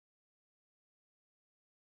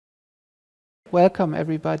Welcome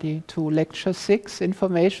everybody to Lecture 6,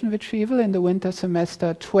 Information Retrieval in the winter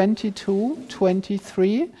semester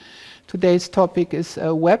 22-23. Today's topic is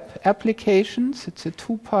web applications. It's a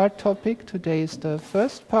two-part topic. Today is the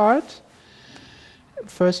first part.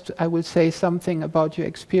 First, I will say something about your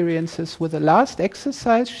experiences with the last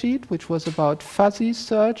exercise sheet, which was about fuzzy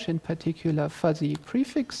search, in particular fuzzy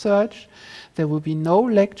prefix search. There will be no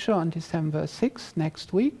lecture on December 6th,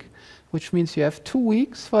 next week, which means you have 2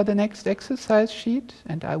 weeks for the next exercise sheet,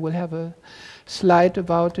 and I will have a slide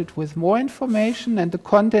about it with more information. And the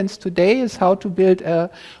contents today is how to build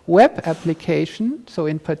a web application, so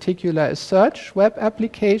in particular a search web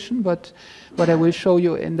application, but what I will show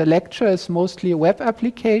you in the lecture is mostly a web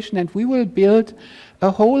application, and we will build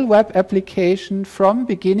a whole web application from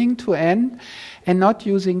beginning to end, and not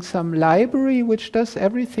using some library which does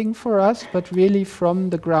everything for us, but really from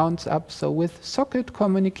the grounds up, so with socket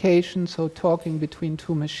communication, so talking between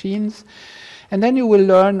two machines. And then you will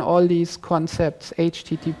learn all these concepts,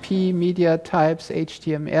 HTTP, media types,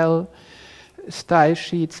 HTML, style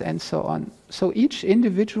sheets, and so on. So each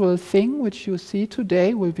individual thing which you see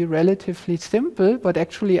today will be relatively simple, but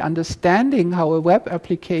actually understanding how a web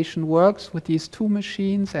application works with these two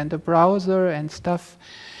machines and a browser and stuff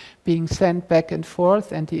being sent back and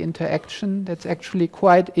forth and the interaction, that's actually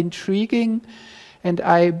quite intriguing. And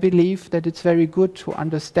I believe that it's very good to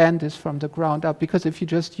understand this from the ground up, because if you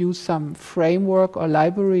just use some framework or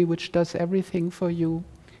library which does everything for you,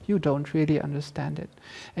 you don't really understand it.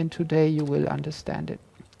 And today you will understand it.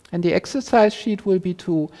 And the exercise sheet will be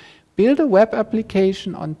to build a web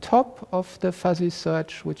application on top of the fuzzy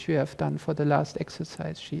search which you have done for the last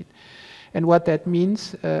exercise sheet. And what that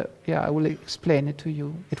means, I will explain it to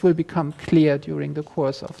you. It will become clear during the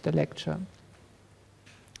course of the lecture.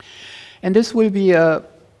 And this will be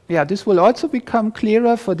this will also become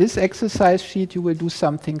clearer. For this exercise sheet, you will do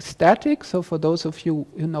something static. So for those of you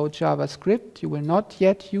who know JavaScript, you will not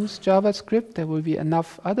yet use JavaScript. There will be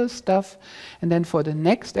enough other stuff. And then for the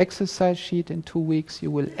next exercise sheet in 2 weeks,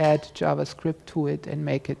 you will add JavaScript to it and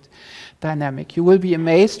make it dynamic. You will be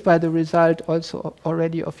amazed by the result also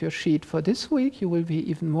already of your sheet for this week. You will be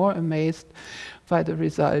even more amazed by the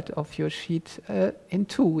result of your sheet in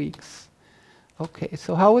 2 weeks. Okay,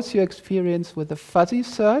 so how was your experience with the fuzzy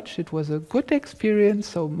search? It was a good experience,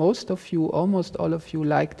 so most of you, almost all of you,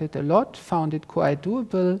 liked it a lot, found it quite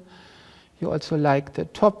doable. You also liked the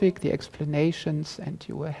topic, the explanations, and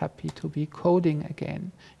you were happy to be coding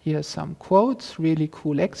again. Here are some quotes, really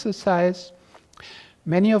cool exercise.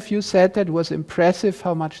 Many of you said that it was impressive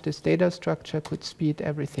how much this data structure could speed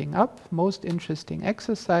everything up. Most interesting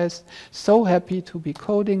exercise. So happy to be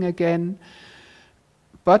coding again.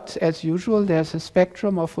 But as usual, there's a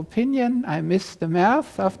spectrum of opinion. I missed the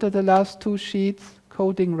math after the last 2 sheets.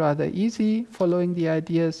 Coding rather easy. Following the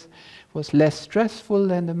ideas was less stressful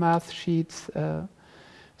than the math sheets.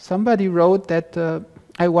 Somebody wrote that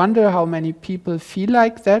I wonder how many people feel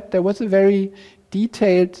like that. There was a very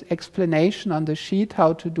detailed explanation on the sheet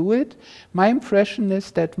how to do it. My impression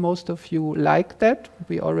is that most of you like that.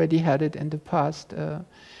 We already had it in the past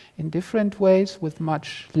in different ways with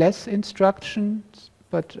much less instructions.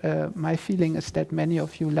 But my feeling is that many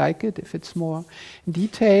of you like it if it's more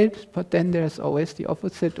detailed, but then there's always the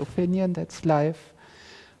opposite opinion. That's life.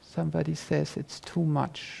 Somebody says it's too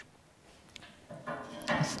much.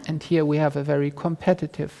 And here we have a very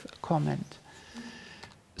competitive comment.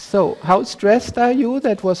 So how stressed are you?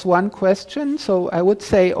 That was one question. So I would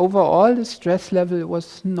say overall the stress level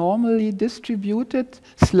was normally distributed,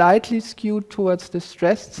 slightly skewed towards the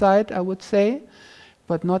stressed side, I would say,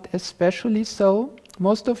 but not especially so.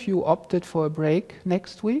 Most of you opted for a break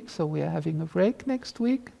next week, so we are having a break next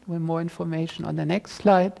week with more information on the next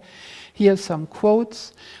slide. Here are some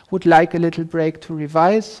quotes. Would like a little break to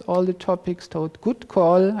revise all the topics. Told, good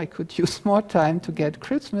call. I could use more time to get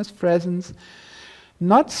Christmas presents.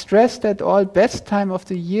 Not stressed at all. Best time of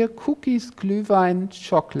the year. Cookies, Glühwein,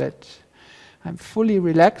 chocolate. I'm fully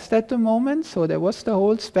relaxed at the moment, so there was the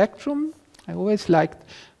whole spectrum. I always liked.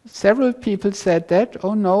 Several people said that,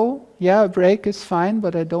 oh no, yeah, a break is fine,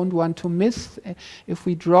 but I don't want to miss. If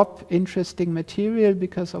we drop interesting material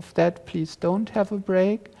because of that, please don't have a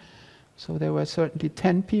break. So there were certainly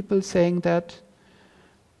 10 people saying that.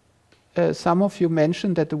 Some of you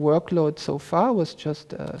mentioned that the workload so far was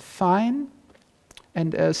just fine.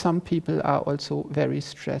 And some people are also very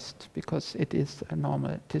stressed because it is a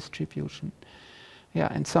normal distribution. Yeah,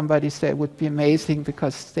 and somebody said it would be amazing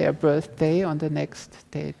because their birthday on the next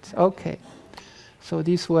date. Okay, so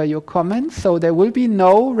these were your comments. So there will be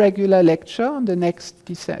no regular lecture on the next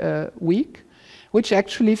week. which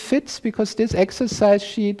actually fits, because this exercise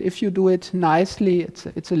sheet, if you do it nicely,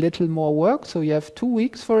 it's a little more work, so you have 2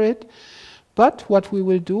 weeks for it. But what we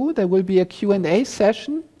will do, there will be a Q&A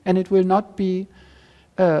session, and it will not be,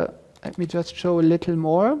 let me just show a little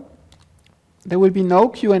more. There will be no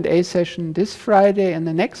Q&A session this Friday and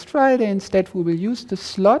the next Friday. Instead, we will use the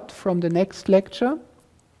slot from the next lecture,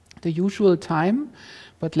 the usual time,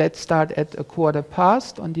 but let's start at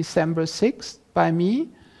 1:15 on December 6th by me,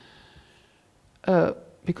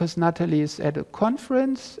 because Natalie is at a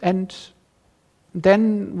conference, and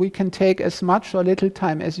then we can take as much or little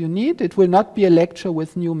time as you need. It will not be a lecture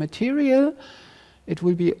with new material. It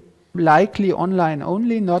will be likely online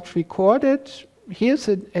only, not recorded. Here's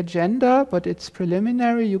an agenda, but it's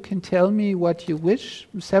preliminary. You can tell me what you wish.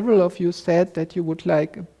 Several of you said that you would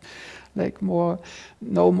like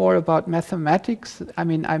know more about mathematics. I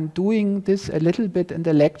mean, I'm doing this a little bit in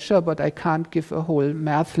the lecture, but I can't give a whole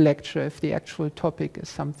math lecture if the actual topic is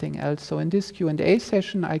something else. So in this Q&A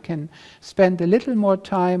session, I can spend a little more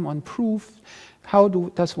time on proof. How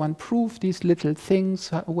does one prove these little things?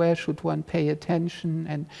 Where should one pay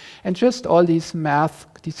attention? And just all these math,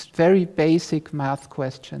 these very basic math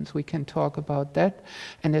questions. We can talk about that.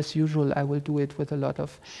 And as usual, I will do it with a lot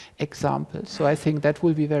of examples. So I think that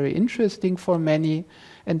will be very interesting for many.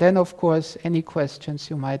 And then, of course, any questions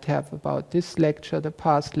you might have about this lecture, the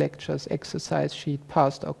past lectures, exercise sheet,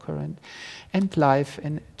 past or current, and life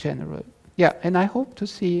in general. Yeah, and I hope to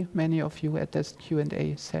see many of you at this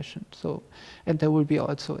Q&A session. So, and there will be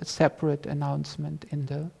also a separate announcement in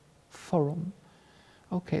the forum.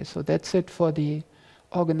 Okay, so that's it for the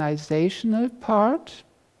organizational part.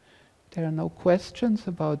 There are no questions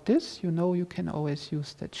about this. You know, you can always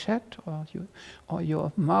use the chat or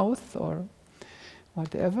your mouth or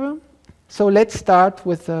whatever. So let's start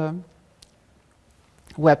with the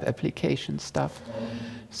web application stuff.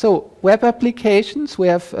 So web applications, we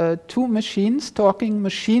have two machines talking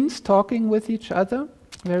with each other,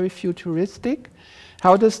 very futuristic.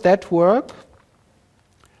 How does that work?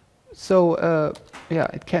 So yeah,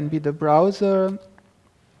 it can be the browser.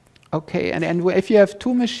 Okay, and if you have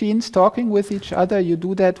two machines talking with each other, you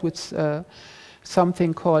do that with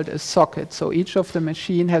something called a socket. So each of the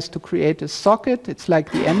machine has to create a socket. It's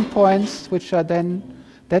like the endpoints, which are then...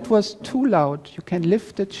 That was too loud. You can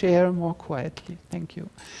lift the chair more quietly. Thank you.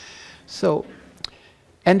 So,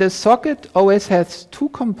 and a socket always has two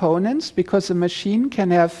components, because a machine can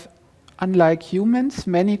have, unlike humans,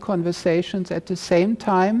 many conversations at the same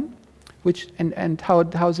time. And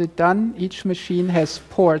how's it done? Each machine has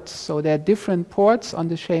ports. So there are different ports on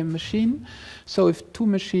the same machine. So if two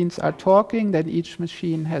machines are talking, then each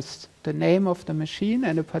machine has the name of the machine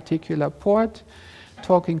and a particular port,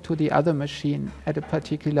 talking to the other machine at a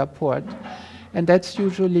particular port. And that's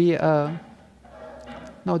usually, no,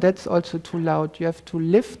 that's also too loud. You have to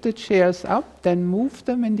lift the chairs up, then move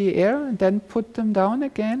them in the air, and then put them down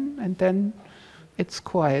again, and then it's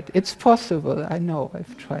quiet. It's possible, I know,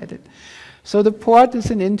 I've tried it. So the port is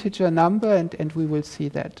an integer number, and we will see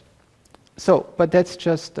that. So, but that's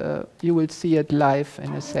just, you will see it live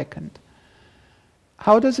in a second.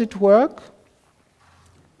 How does it work?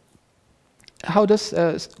 How does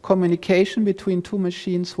communication between two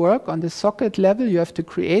machines work? On the socket level, you have to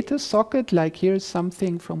create a socket, like here's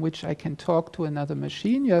something from which I can talk to another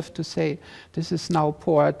machine. You have to say, this is now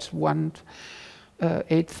port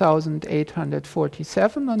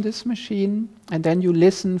 8847 on this machine, and then you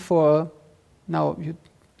listen for,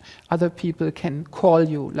 other people can call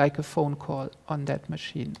you like a phone call on that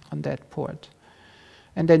machine, on that port.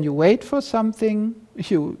 And then you wait for something,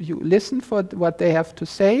 you listen for what they have to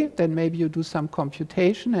say, then maybe you do some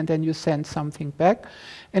computation, and then you send something back.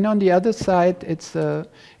 And on the other side, it's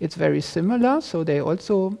very similar. So they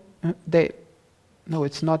also, no,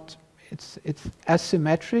 it's not, it's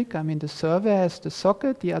asymmetric. I mean, the server has the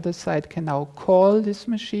socket, the other side can now call this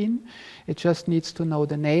machine. It just needs to know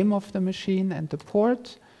the name of the machine and the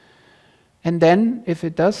port. And then, if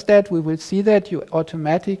it does that, we will see that you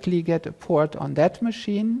automatically get a port on that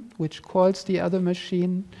machine, which calls the other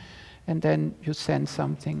machine, and then you send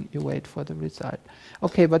something, you wait for the result.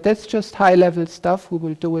 Okay, but that's just high-level stuff. We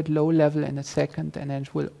will do it low-level in a second, and then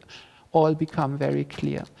it will all become very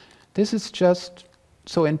clear. This is just,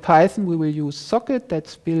 so in Python, we will use socket,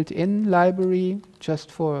 that's built-in library, just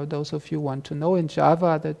for those of you who want to know. In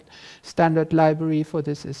Java, the standard library for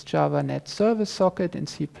this is Java Net Service Socket. In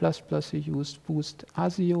C++, we use Boost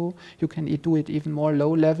ASIO. You can do it even more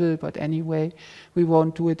low-level, but anyway, we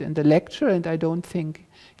won't do it in the lecture, and I don't think...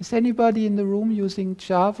 Is anybody in the room using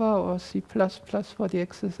Java or C++ for the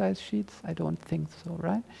exercise sheets? I don't think so,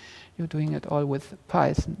 right? You're doing it all with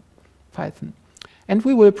Python. And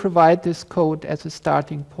we will provide this code as a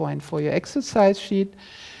starting point for your exercise sheet.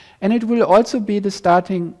 And it will also be the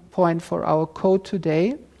starting point for our code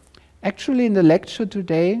today. Actually, in the lecture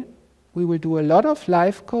today, we will do a lot of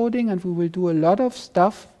live coding and we will do a lot of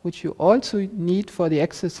stuff which you also need for the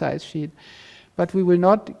exercise sheet. But we will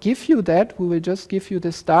not give you that, we will just give you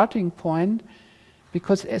the starting point,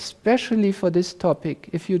 because especially for this topic,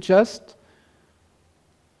 if you just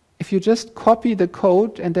copy the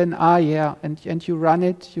code and then, and you run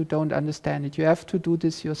it, you don't understand it. You have to do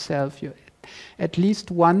this yourself. At least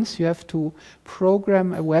once you have to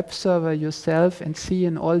program a web server yourself and see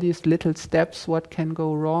in all these little steps what can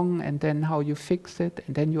go wrong and then how you fix it,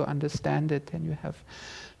 and then you understand it and you have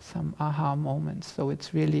some aha moments. So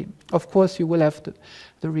it's really, of course you will have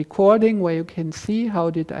the recording where you can see how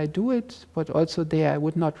did I do it, but also there I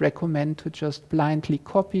would not recommend to just blindly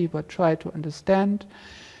copy, but try to understand,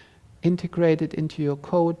 integrate it into your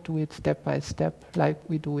code, do it step by step like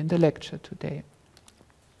we do in the lecture today.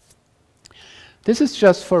 This is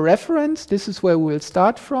just for reference. This is where we will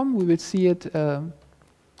start from. We will see it, and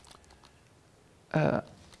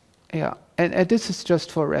this is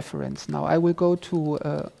just for reference now. I will go to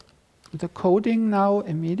the coding now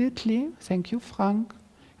immediately. Thank you, Frank.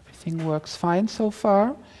 Everything works fine so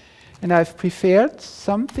far. And I've prepared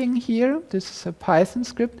something here. This is a Python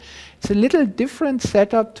script. It's a little different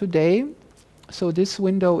setup today. So this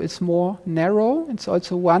window is more narrow. It's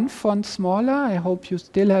also one font smaller. I hope you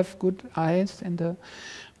still have good eyes in the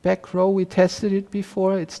back row. We tested it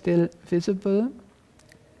before. It's still visible.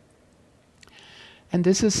 And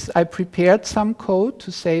this is, I prepared some code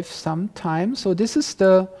to save some time. So this is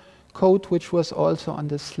the code which was also on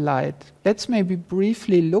the slide. Let's maybe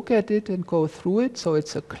briefly look at it and go through it. So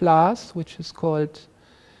it's a class which is called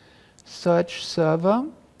search server.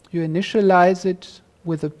 You initialize it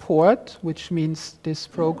with a port, which means this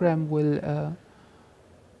program will,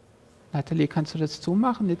 Natalie, kannst du das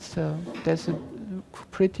zumachen? There's a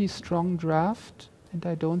pretty strong draft, and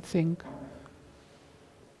I don't think,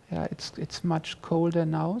 it's much colder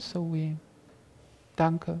now, so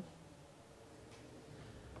danke.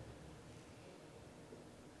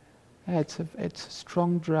 It's a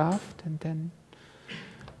strong draft, and then,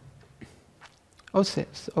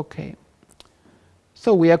 okay.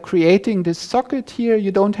 So we are creating this socket here.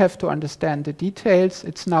 You don't have to understand the details.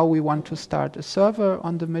 It's now we want to start a server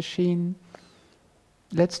on the machine.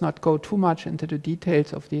 Let's not go too much into the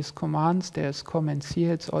details of these commands. There's comments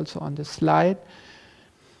here. It's also on the slide.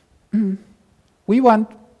 We want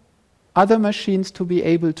other machines to be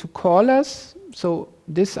able to call us. So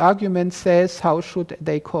this argument says, how should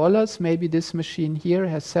they call us? Maybe this machine here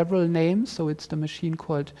has several names. So it's the machine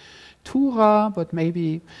called Tura, but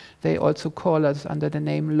maybe they also call us under the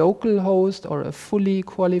name localhost or a fully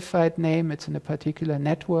qualified name. It's in a particular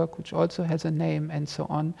network which also has a name, and so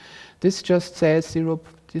on. This just says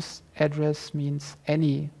this address means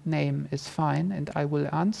any name is fine, and I will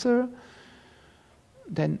answer.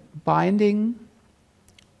 Then binding,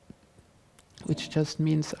 which just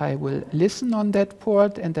means I will listen on that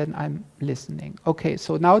port, and then I'm listening. Okay,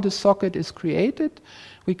 so now the socket is created.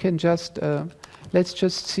 We can just let's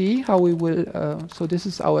just see how we will, so this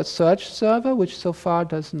is our search server, which so far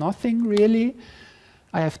does nothing really.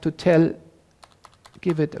 I have to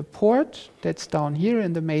give it a port that's down here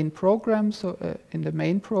in the main program. So in the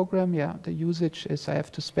main program, the usage is I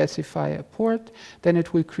have to specify a port. Then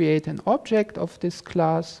it will create an object of this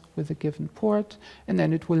class with a given port, and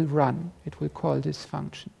then it will run. It will call this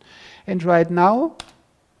function. And right now,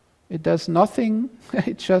 it does nothing.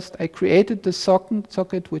 It just, I created the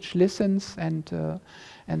socket which listens, and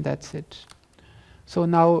that's it. So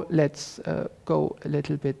now let's go a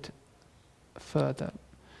little bit further.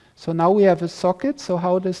 So now we have a socket. So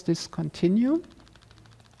how does this continue?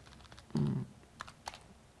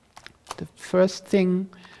 The first thing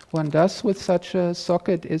one does with such a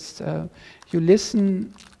socket is you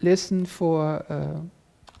listen for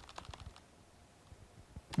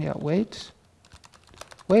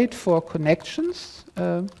wait for connections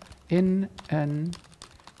in an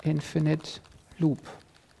infinite loop.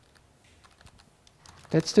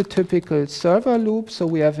 That's the typical server loop. So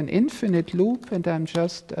we have an infinite loop, and I'm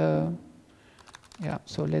just, so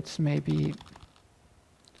let's maybe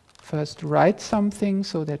first write something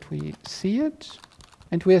so that we see it.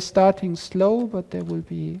 And we are starting slow, but there will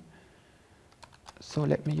be, so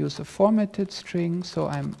let me use a formatted string. So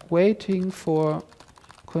I'm waiting for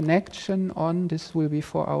connection on, this will be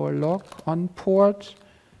for our log, on port,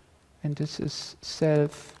 and this is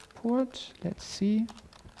self port. Let's see.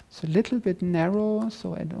 It's a little bit narrow,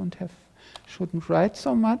 so I shouldn't write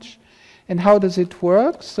so much. And how does it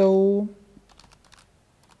work? So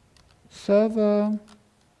server.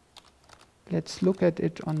 Let's look at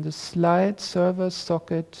it on the slide. Server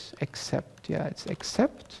socket accept. Yeah, it's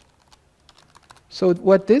accept. So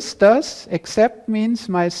what this does, accept means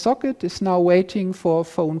my socket is now waiting for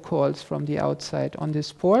phone calls from the outside on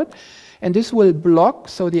this port. And this will block,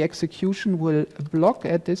 so the execution will block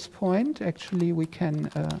at this point. Actually, we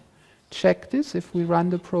can check this if we run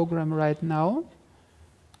the program right now.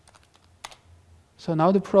 So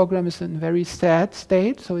now the program is in a very sad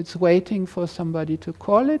state, so it's waiting for somebody to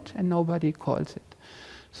call it, and nobody calls it.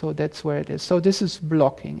 So that's where it is. So this is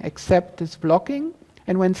blocking. Accept is blocking.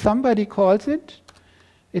 And when somebody calls it,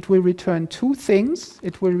 it will return two things.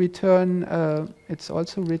 It will return, it's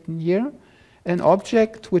also written here, an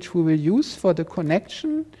object which we will use for the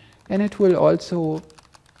connection, and it will also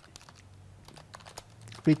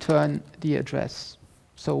return the address.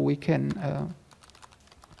 So we can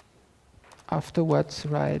afterwards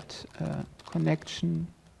write connection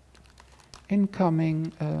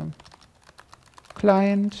incoming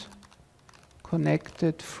client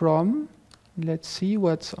connected from, let's see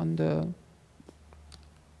what's on the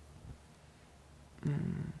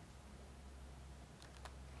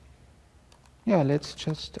yeah, let's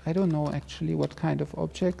just, I don't know actually what kind of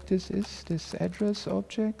object this is, this address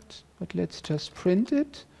object, but let's just print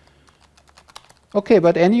it. Okay,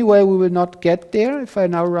 but anyway, we will not get there if I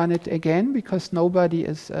now run it again, because nobody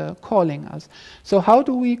is calling us. So how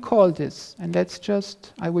do we call this? And let's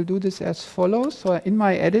just, I will do this as follows. So in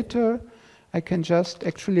my editor, I can just,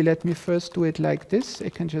 actually let me first do it like this. I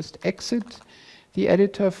can just exit the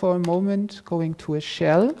editor for a moment, going to a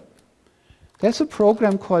shell. There's a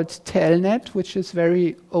program called Telnet, which is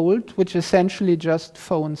very old, which essentially just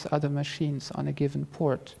phones other machines on a given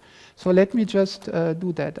port. So let me just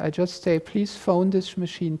do that. I just say, please phone this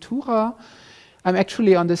machine Tura. I'm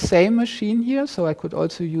actually on the same machine here, so I could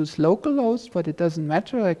also use localhost, but it doesn't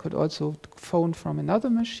matter. I could also phone from another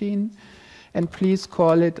machine. And please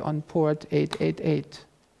call it on port 888.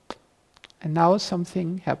 And now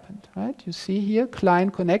something happened, right? You see here,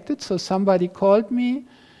 client connected, so somebody called me,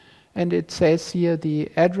 and it says here the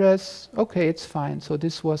address. Okay, it's fine. So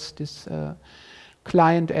this was this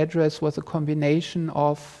client address was a combination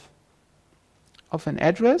of an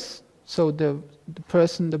address. So the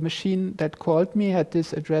person, the machine that called me had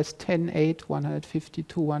this address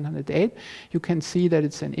 10.8.152.108. You can see that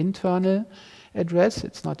it's an internal address.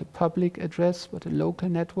 It's not a public address, but a local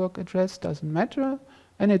network address. Doesn't matter.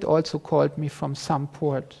 And it also called me from some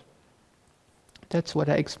port. That's what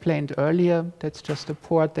I explained earlier. That's just a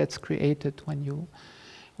port that's created when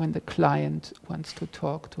the client wants to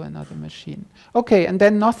talk to another machine. Okay, and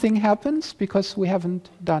then nothing happens because we haven't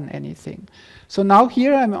done anything. So now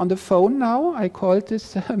here I'm on the phone now. I called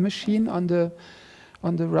this machine on the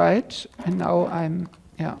right, and now I'm,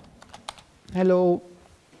 yeah, hello,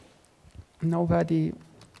 nobody.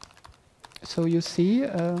 So you see,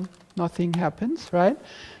 nothing happens, right?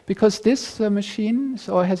 Because this machine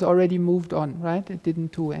has already moved on, right? It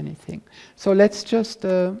didn't do anything. So let's just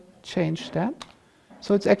change that.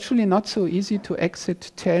 So it's actually not so easy to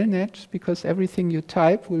exit Telnet, because everything you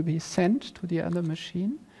type will be sent to the other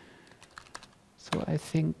machine. So I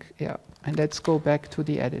think, yeah, and let's go back to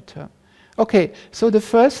the editor. Okay, so the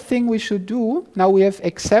first thing we should do, now we have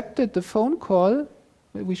accepted the phone call,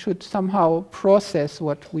 we should somehow process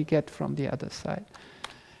what we get from the other side.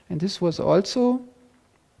 And this was also,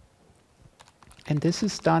 and this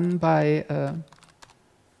is done by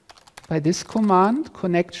this command,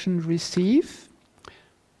 connection receive.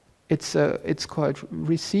 It's called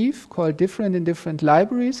receive, called different in different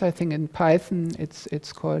libraries. I think in Python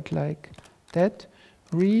it's called like that.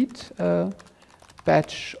 Read a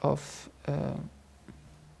batch of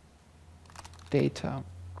data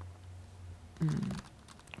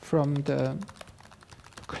from the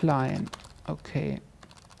client. Okay.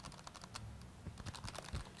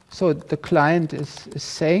 So the client is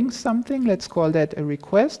saying something. Let's call that a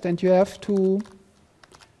request, and you have to,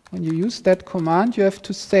 when you use that command, you have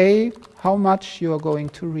to say how much you are going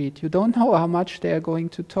to read. You don't know how much they are going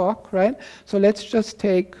to talk, right? So let's just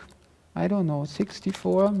take, I don't know,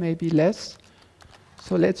 64, maybe less.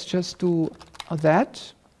 So let's just do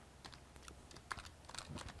that.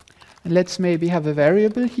 And let's maybe have a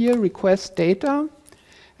variable here, request data.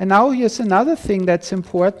 And now here's another thing that's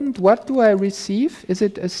important. What do I receive? Is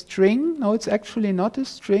it a string? No, it's actually not a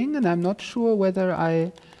string, and I'm not sure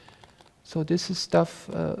whether so this is stuff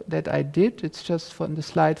that I did. It's just from the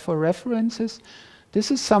slide for references. This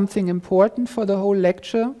is something important for the whole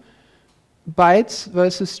lecture. Bytes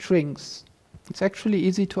versus strings. It's actually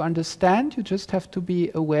easy to understand, you just have to be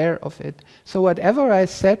aware of it. So whatever I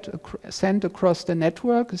send across the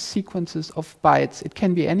network is sequences of bytes. It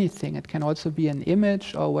can be anything, it can also be an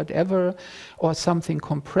image or whatever, or something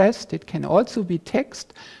compressed, it can also be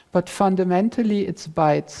text, but fundamentally it's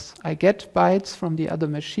bytes. I get bytes from the other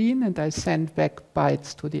machine and I send back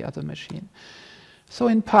bytes to the other machine. So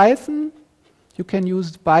in Python, you can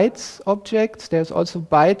use bytes objects. There's also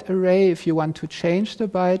byte array if you want to change the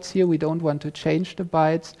bytes. Here we don't want to change the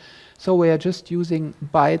bytes, so we are just using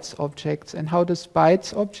bytes objects. And how does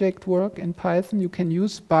bytes object work in Python? You can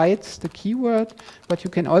use bytes, the keyword, but you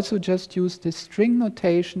can also just use the string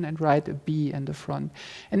notation and write a B in the front.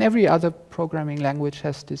 And every other programming language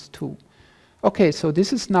has this too. Okay, so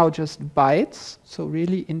this is now just bytes, so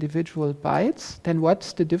really individual bytes. Then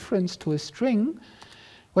what's the difference to a string?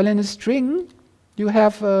 Well, in a string, you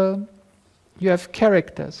have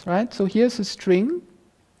characters, right? So here's a string,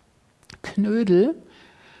 Knödel,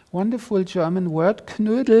 wonderful German word,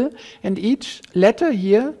 Knödel, and each letter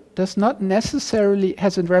here does not necessarily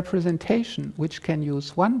has a representation, which can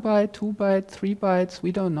use 1 byte, 2 byte, 3 bytes,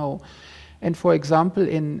 we don't know. And for example,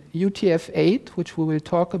 in UTF-8, which we will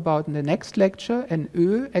talk about in the next lecture, an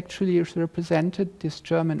Ö actually is represented, this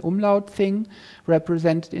German umlaut thing,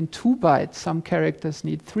 represented in 2 bytes. Some characters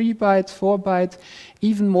need 3 bytes, 4 bytes,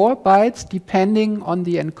 even more bytes depending on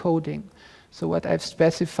the encoding. So what I've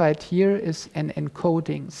specified here is an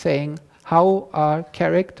encoding, saying how are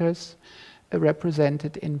characters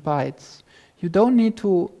represented in bytes. You don't need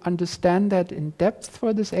to understand that in depth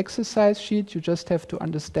for this exercise sheet. You just have to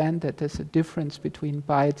understand that there's a difference between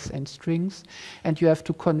bytes and strings, and you have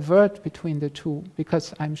to convert between the two,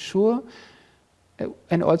 because I'm sure,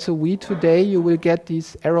 and also we today, you will get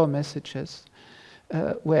these error messages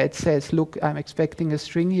where it says, look, I'm expecting a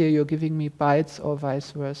string here, you're giving me bytes, or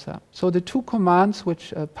vice versa. So the two commands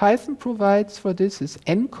which Python provides for this is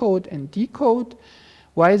encode and decode.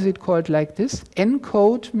 Why is it called like this?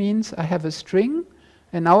 Encode means I have a string,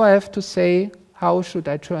 and now I have to say, how should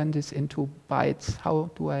I turn this into bytes?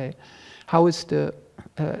 How is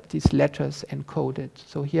these letters encoded?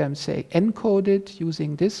 So here I'm saying encoded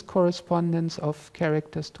using this correspondence of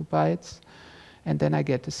characters to bytes, and then I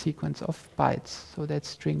get a sequence of bytes. So that's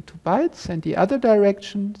string to bytes, and the other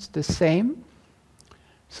direction is the same.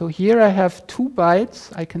 So here I have 2 bytes.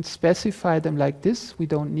 I can specify them like this. We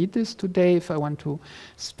don't need this today. If I want to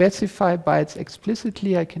specify bytes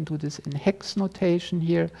explicitly, I can do this in hex notation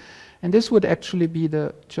here. And this would actually be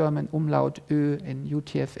the German umlaut Ö in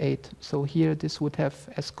UTF-8. So here this would have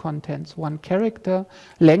as contents 1 character,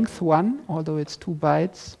 length 1, although it's 2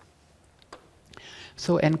 bytes.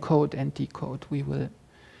 So encode and decode, we will.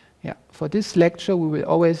 Yeah, for this lecture, we will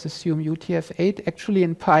always assume UTF-8. Actually,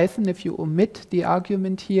 in Python, if you omit the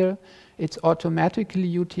argument here, it's automatically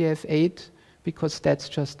UTF-8, because that's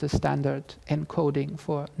just the standard encoding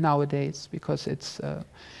for nowadays, because it's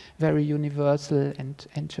very universal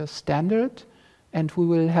and just standard. And we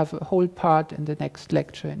will have a whole part in the next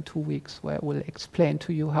lecture in 2 weeks where I will explain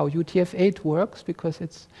to you how UTF-8 works, because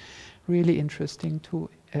it's really interesting to,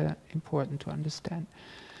 important to understand.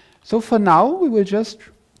 So for now, we will just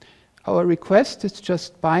our request is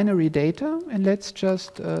just binary data, and let's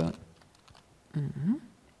just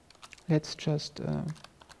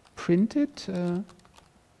print it,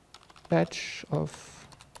 batch of,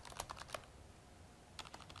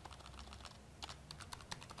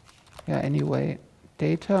 anyway,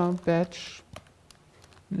 data batch.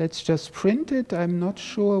 Let's just print it. I'm not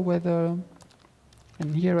sure whether,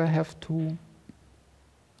 and here I have to,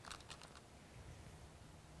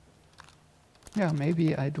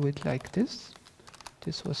 maybe I do it like this.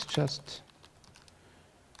 This was just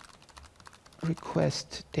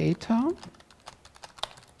request data.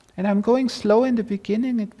 And I'm going slow in the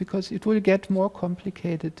beginning because it will get more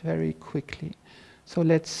complicated very quickly. So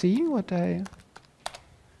let's see what I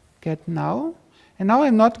get now. And now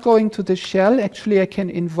I'm not going to the shell. Actually, I can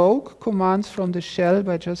invoke commands from the shell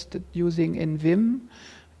by just using in Vim.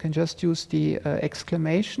 I can just use the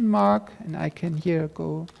exclamation mark, and I can here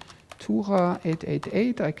go Tura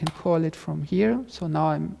 888, I can call it from here. So now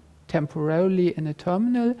I'm temporarily in a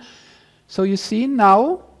terminal. So you see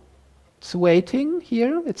now it's waiting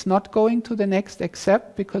here. It's not going to the next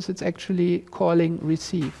accept because it's actually calling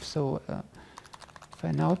receive. So if I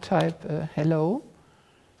now type hello,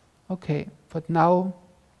 okay, but now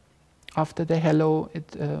after the hello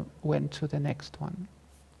it went to the next one.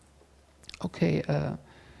 Okay,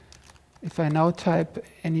 if I now type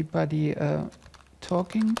anybody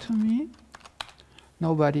talking to me,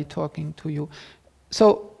 nobody talking to you.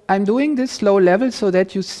 So I'm doing this low level so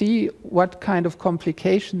that you see what kind of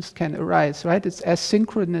complications can arise, right? It's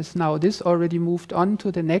asynchronous now. This already moved on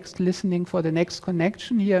to the next, listening for the next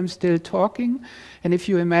connection. Here I'm still talking. And if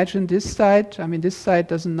you imagine this side, I mean, this side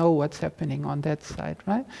doesn't know what's happening on that side,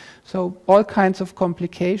 right? So all kinds of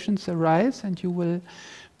complications arise, and you will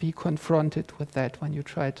be confronted with that when you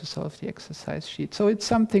try to solve the exercise sheet. So it's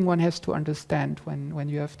something one has to understand when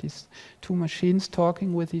you have these two machines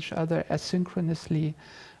talking with each other asynchronously.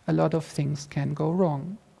 A lot of things can go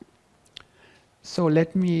wrong. So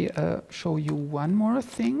let me show you one more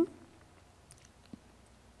thing.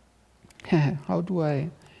 How do I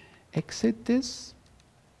exit this?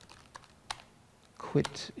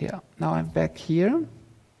 Quit. Yeah, now I'm back here.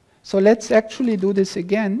 So let's actually do this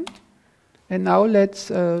again. And now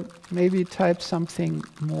let's maybe type something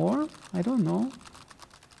more. I don't know.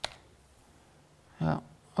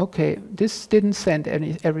 Okay, this didn't send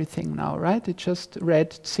everything now, right? It just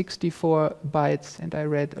read 64 bytes, and I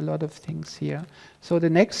read a lot of things here. So the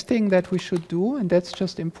next thing that we should do, and that's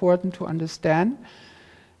just important to understand,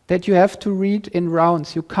 that you have to read in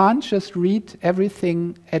rounds. You can't just read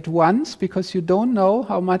everything at once because you don't know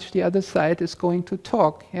how much the other side is going to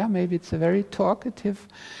talk. Yeah, maybe it's a very talkative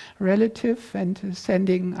relative and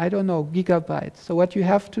sending, I don't know, gigabytes. So what you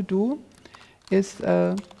have to do is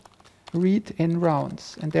read in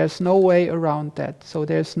rounds, and there's no way around that. So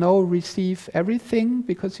there's no receive everything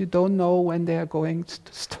because you don't know when they are going to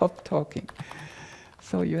stop talking.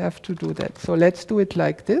 So you have to do that. So let's do it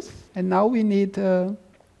like this. And now we need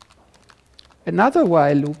another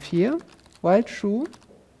while loop here, while true,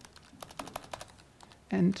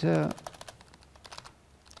 and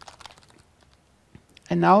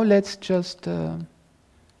now let's just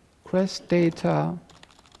request data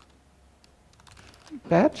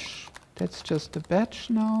batch. That's just a batch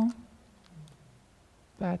now.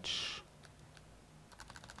 Batch.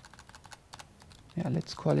 Yeah,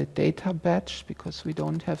 let's call it data batch because we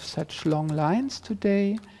don't have such long lines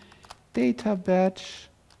today. Data batch.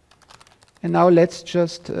 And now let's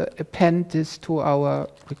just append this to our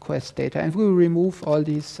request data. And we'll remove all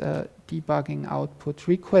these debugging output.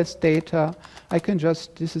 Request data, I can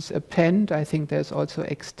just, this is append. I think there's also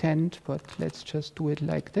extend, but let's just do it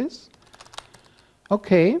like this.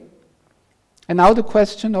 Okay. And now the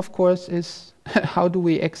question, of course, is how do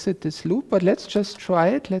we exit this loop? But let's just try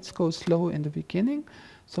it. Let's go slow in the beginning.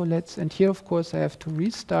 So let's, and here, of course, I have to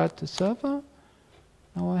restart the server.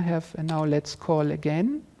 Now I have, and now let's call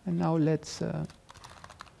again. And now let's,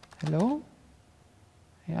 hello?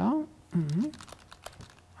 Yeah? Mm-hmm.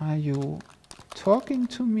 Are you talking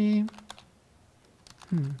to me?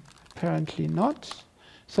 Apparently not.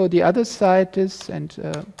 So the other side is, and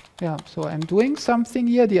yeah, so I'm doing something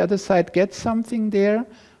here. The other side gets something there.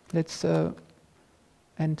 Let's, yeah,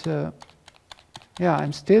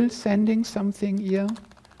 I'm still sending something here.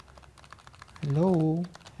 Hello?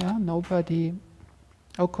 Yeah, nobody.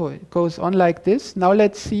 Okay, it goes on like this. Now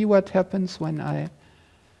let's see what happens when I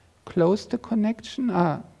close the connection.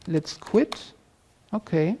 Let's quit.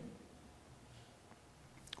 Okay.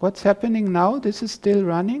 What's happening now? This is still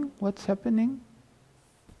running. What's happening?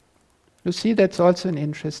 You see, that's also an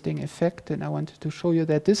interesting effect, and I wanted to show you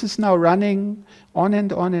that this is now running on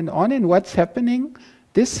and on and on, and what's happening?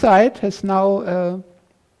 This side has now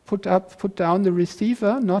put down the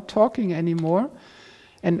receiver, not talking anymore,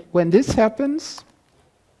 and when this happens,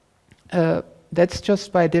 that's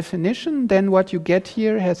just by definition, then what you get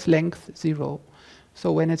here has length 0.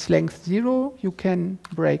 So when it's length 0, you can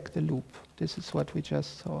break the loop. This is what we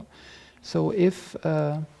just saw. So if,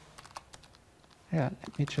 yeah,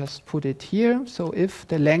 let me just put it here. So if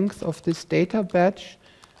the length of this data batch,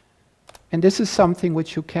 and this is something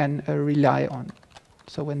which you can rely on.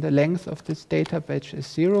 So when the length of this data batch is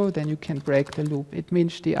 0, then you can break the loop. It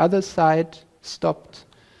means the other side stopped,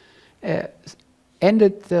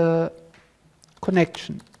 ended the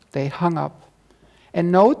connection. They hung up.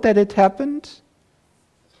 And note that it happened.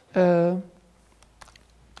 Let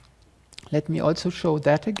me also show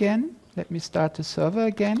that again. Let me start the server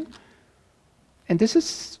again. And this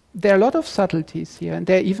is, there are a lot of subtleties here, and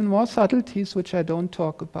there are even more subtleties which I don't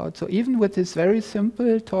talk about. So even with this very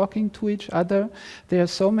simple talking to each other, there are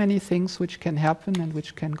so many things which can happen and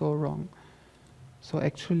which can go wrong. So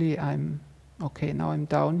actually I'm, okay, now I'm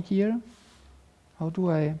down here. How do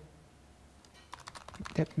I,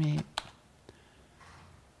 let me,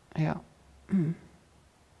 yeah.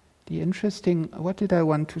 The interesting, what did I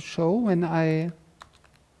want to show when I,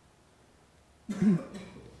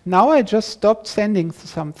 Now I just stopped sending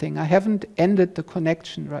something. I haven't ended the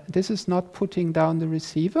connection. Right? This is not putting down the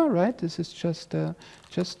receiver, right? This is just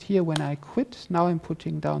here when I quit. Now I'm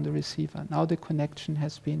putting down the receiver. Now the connection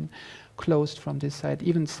has been closed from this side.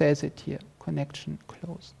 Even says it here, connection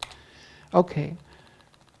closed. Okay,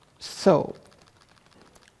 so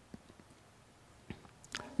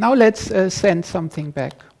now let's send something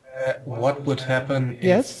back. What would happen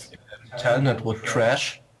if Telnet would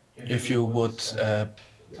crash if you would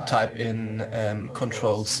type in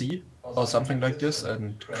Control-C or something like this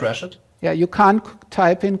and crash it? Yeah, you can't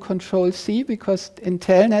type in Control-C because in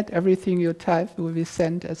Telnet everything you type will be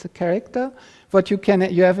sent as a character. But you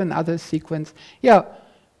have another sequence. Yeah,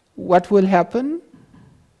 what will happen?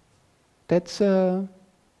 That's I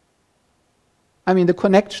mean, the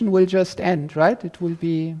connection will just end, right? It will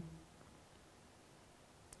be.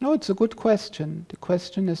 No, it's a good question. The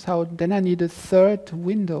question is how. Then I need a third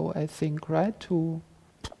window, I think, right?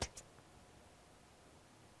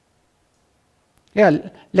 Yeah,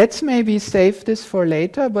 let's maybe save this for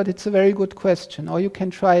later, but it's a very good question. Or you can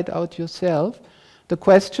try it out yourself. The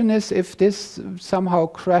question is if this somehow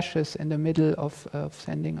crashes in the middle of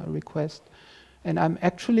sending a request. And I'm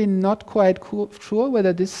actually not quite sure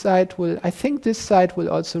whether this side will, I think this side will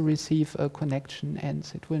also receive a connection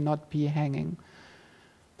ends. It will not be hanging.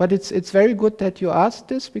 But it's very good that you asked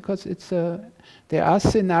this because there are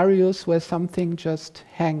scenarios where something just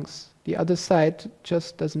hangs. The other side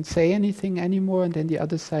just doesn't say anything anymore, and then the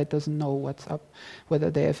other side doesn't know what's up, whether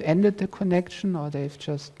they have ended the connection or they've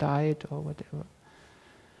just died or whatever.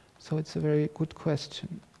 So it's a very good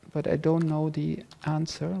question, but I don't know the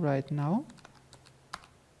answer right now.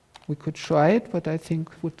 We could try it, but I think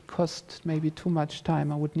it would cost maybe too much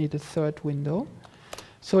time. I would need a third window.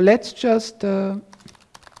 So let's just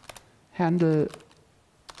handle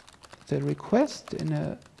the request in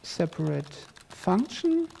a separate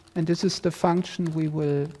function. And this is the function we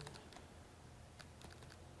will...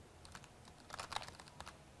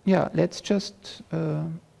 Yeah, let's just...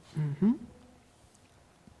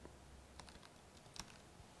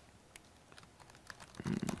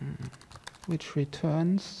 which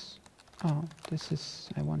returns... Oh, this is...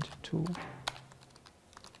 I wanted to...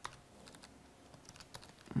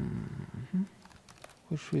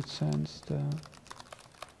 which returns the...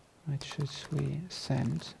 which is we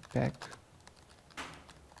send back.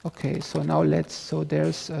 Okay, so now let's... So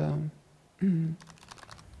there's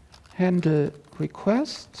handle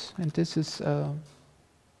request, and this is... oh,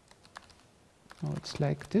 it's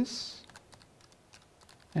like this.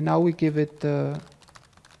 And now we give it the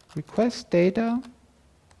request data,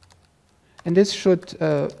 and this should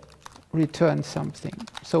return something.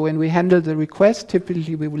 So when we handle the request,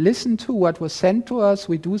 typically we will listen to what was sent to us,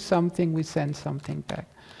 we do something, we send something back.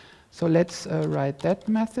 So let's write that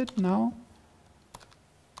method now.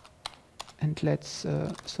 And let's,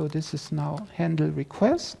 so this is now handle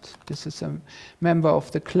request. This is a member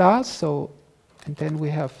of the class, so, and then we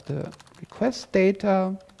have the request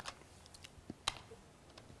data.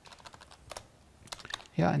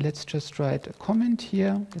 Yeah, and let's just write a comment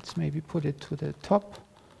here. Let's maybe put it to the top.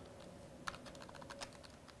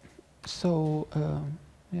 So,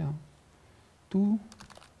 yeah, do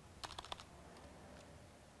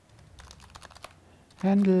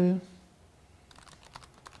handle,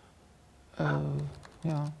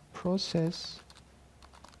 yeah, process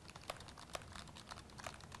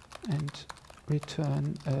and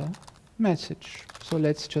return a message. So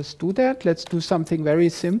let's just do that. Let's do something very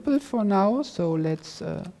simple for now. So let's,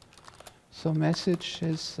 so message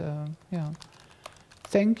is, yeah,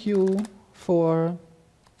 thank you for,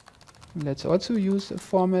 let's also use a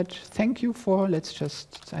format, thank you for, let's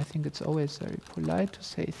just, I think it's always very polite to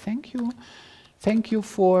say thank you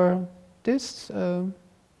for this,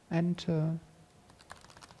 and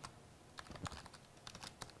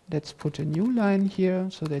let's put a new line here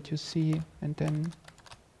so that you see, and then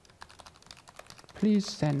please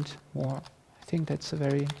send more. I think that's a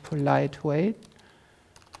very polite way.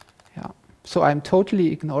 Yeah. So I'm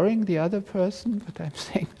totally ignoring the other person, but I'm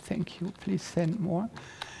saying thank you, please send more.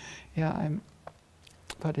 Yeah,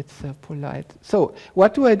 but it's polite. So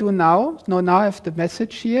what do I do now? Now I have the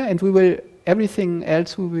message here, and we will, everything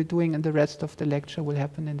else we will be doing in the rest of the lecture will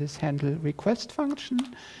happen in this handle request function.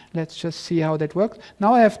 Let's just see how that works.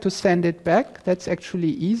 Now I have to send it back. That's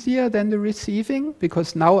actually easier than the receiving,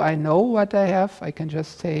 because now I know what I have. I can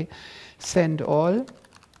just say send all.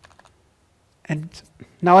 And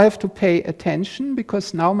now I have to pay attention,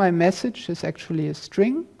 because now my message is actually a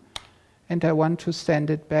string, and I want to send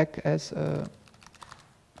it back as a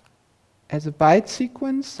byte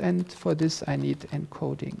sequence, and for this I need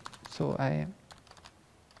encoding. So I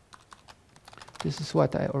This is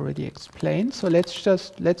what I already explained. So let's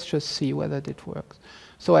just see whether it works.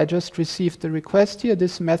 So I just received the request here.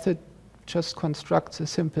 This method just constructs a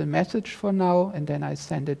simple message for now, and then I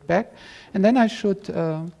send it back. And then I should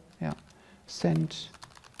send.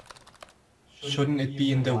 Shouldn't it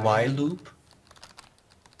be in the while loop?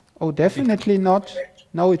 Oh, definitely not.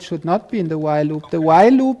 No, it should not be in the while loop. The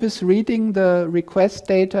while loop is reading the request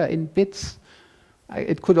data in bits.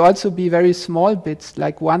 It could also be very small bits,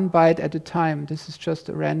 like 1 byte at a time. This is just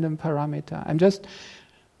a random parameter. I'm just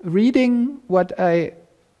reading what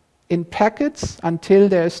in packets until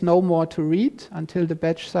there's no more to read, until the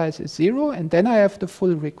batch size is 0, and then I have the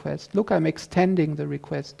full request. Look, I'm extending the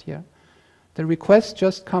request here. The request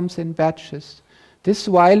just comes in batches. This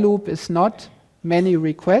while loop is not many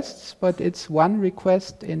requests, but it's one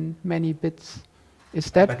request in many bits. Is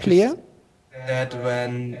that clear? That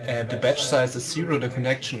when the batch size is 0, the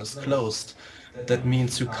connection is closed. That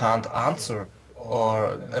means you can't answer,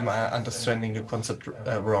 or am I understanding the concept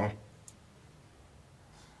wrong?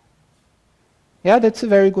 Yeah, that's a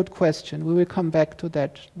very good question. We will come back to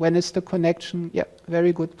that. When is the connection? Yeah,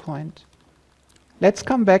 very good point. Let's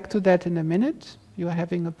come back to that in a minute. You are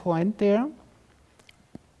having a point there.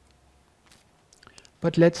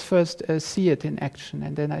 But let's first see it in action,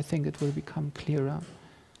 and then I think it will become clearer.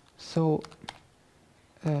 So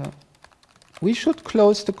we should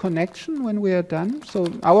close the connection when we are done. So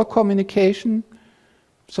our communication,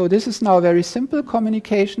 so this is now very simple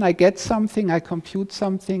communication. I get something, I compute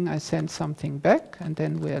something, I send something back, and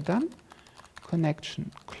then we are done.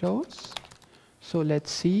 Connection close. So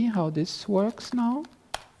let's see how this works now.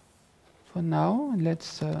 For now,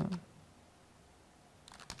 let's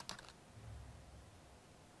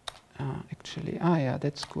yeah,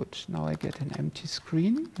 that's good. Now I get an empty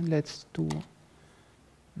screen. And let's do.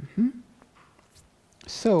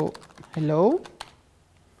 So, hello.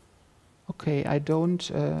 Okay, I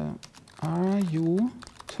don't. Are you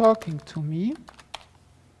talking to me?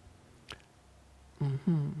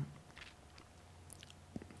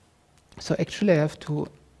 So actually, I have to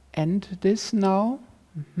end this now.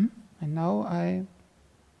 And now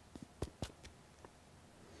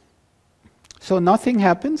So nothing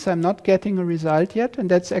happens, I'm not getting a result yet, and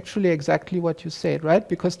that's actually exactly what you said, right?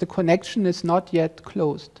 Because the connection is not yet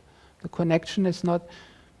closed. The connection is not,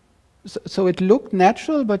 so it looked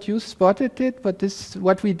natural, but you spotted it, but this,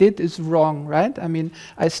 what we did is wrong, right? I mean,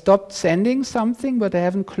 I stopped sending something, but I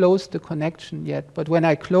haven't closed the connection yet. But when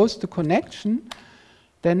I close the connection,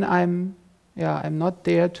 then I'm not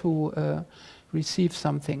there to receive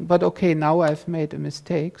something. But okay, now I've made a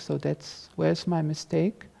mistake, so that's, where's my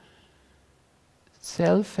mistake?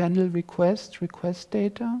 Self-handle request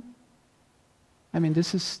data. I mean,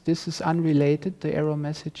 this is unrelated, the error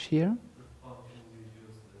message here.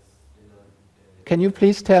 Can you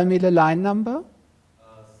please tell me the line number?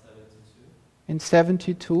 72. In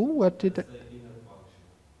 72, what did That's the inner function.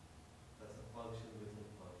 That's a function within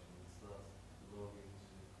function. It's not belonging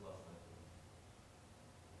to class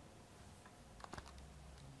item.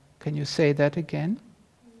 Can you say that again?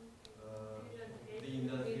 The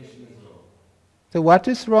indentation is wrong. The what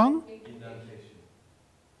is wrong? Indentation.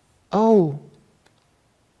 Oh.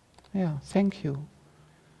 Yeah, thank you.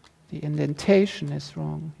 The indentation is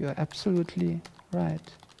wrong. You're absolutely right.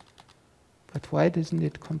 But why doesn't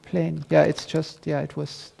it complain? Yeah, it's just, yeah, it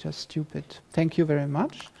was just stupid. Thank you very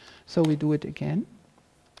much. So we do it again.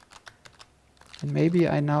 And maybe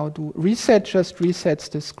I now do, reset just resets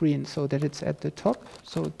the screen so that it's at the top.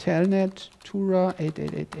 So telnet, Tura,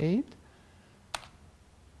 8888.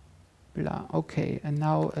 Blah, okay, and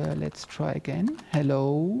now let's try again.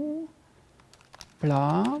 Hello,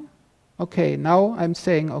 blah. Okay, now I'm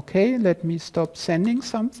saying, okay, let me stop sending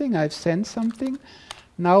something. I've sent something.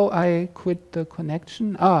 Now I quit the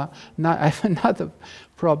connection. Now I have another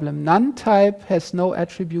problem. None type has no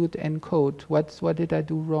attribute encode. What did I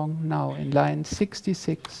do wrong now in line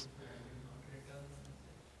 66?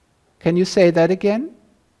 Can you say that again?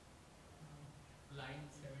 Line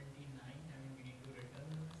 79, I mean, we need to return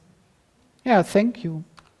the message. Yeah, thank you.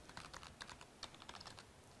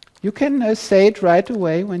 You can say it right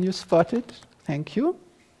away when you spot it. Thank you.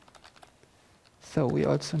 So we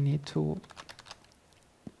also need to.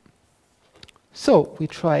 So we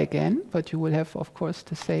try again, but you will have, of course,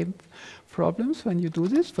 the same problems when you do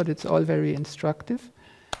this, but it's all very instructive.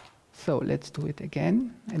 So let's do it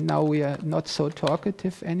again. And now we are not so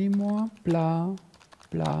talkative anymore. Blah,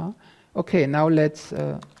 blah. Okay, now let's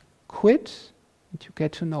quit. And you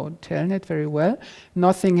get to know Telnet very well.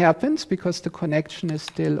 Nothing happens because the connection is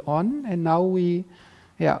still on. And now we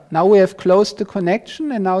Yeah, now we have closed the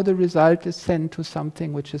connection and now the result is sent to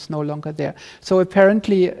something which is no longer there. So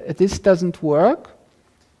apparently this doesn't work.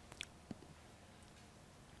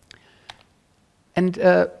 And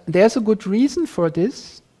there's a good reason for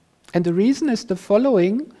this. And the reason is the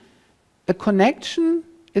following. A connection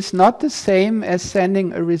is not the same as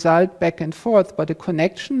sending a result back and forth, but a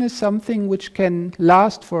connection is something which can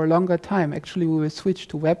last for a longer time. Actually, we will switch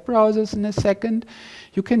to web browsers in a second.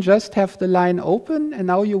 You can just have the line open, and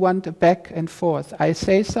now you want a back and forth. I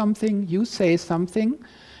say something, you say something,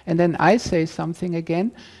 and then I say something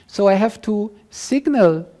again. So I have to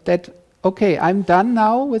signal that, okay, I'm done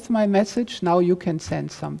now with my message, now you can send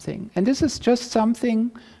something. And this is just something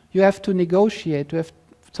you have to negotiate.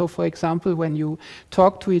 So for example, when you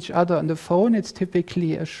talk to each other on the phone, it's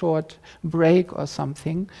typically a short break or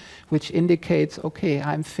something, which indicates, okay,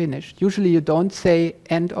 I'm finished. Usually you don't say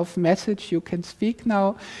end of message, you can speak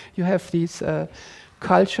now. You have these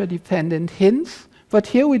culture-dependent hints. But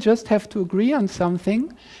here we just have to agree on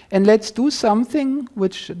something. And let's do something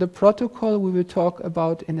which the protocol we will talk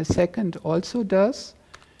about in a second also does.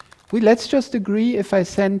 Let's just agree if I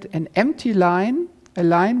send an empty line, a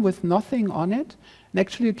line with nothing on it. And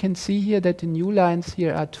actually you can see here that the new lines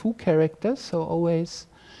here are 2 characters, so always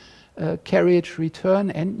carriage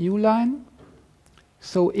return and new line.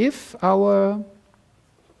 So if I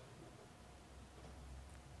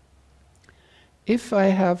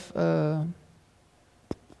have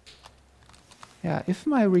if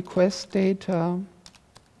my request data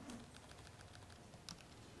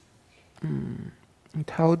and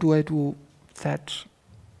how do I do that?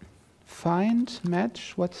 Find,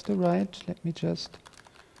 match, what's the right? Let me just...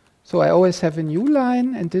 So I always have a new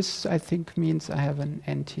line, and this I think means I have an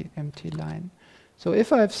empty line. So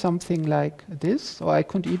if I have something like this, or I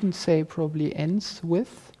could even say probably ends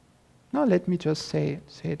with, no, let me just say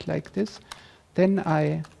it like this, then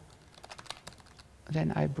I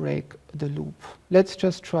break the loop. Let's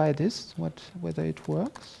just try this, whether it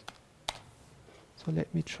works. So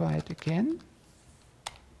let me try it again.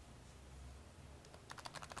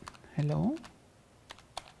 Hello?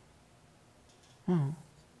 Oh.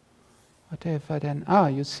 What have I then?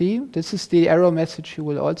 You see, this is the error message you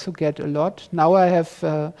will also get a lot. Now I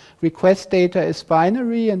have request data is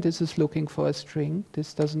binary and this is looking for a string.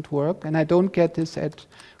 This doesn't work. And I don't get this at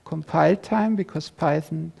compile time because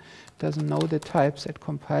Python doesn't know the types at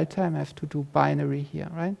compile time. I have to do binary here,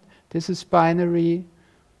 right? This is binary,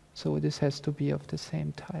 so this has to be of the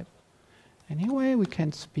same type. Anyway, we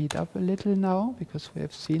can speed up a little now because we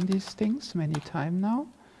have seen these things many times now.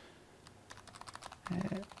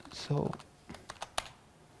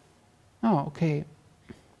 Okay.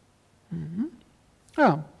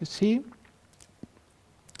 You see.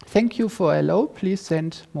 Thank you for hello. Please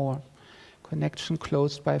send more. Connection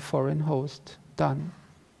closed by foreign host. Done.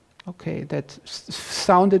 Okay, that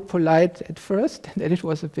sounded polite at first, and then it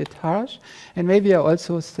was a bit harsh. And maybe I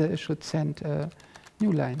also should send a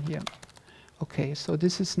new line here. Okay, so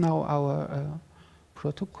this is now our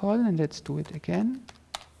protocol, and let's do it again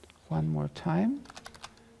one more time.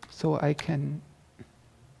 So I can,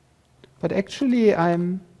 but actually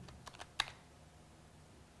I'm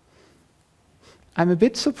a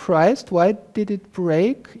bit surprised. Why did it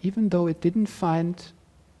break, even though it didn't find,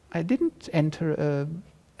 I didn't enter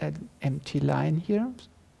an empty line here.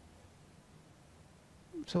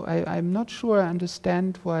 So I'm not sure I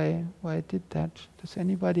understand why I did that. Does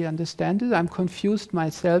anybody understand it? I'm confused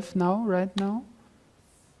myself now, right now.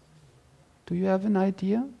 Do you have an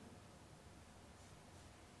idea?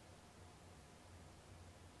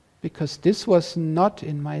 Because this was not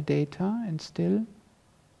in my data and still. Maybe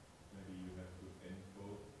you have to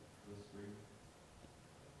encode the string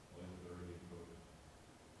or is it already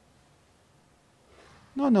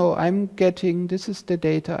encoded? No, I'm getting, this is the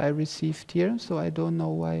data I received here, so I don't know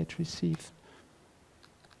why it received.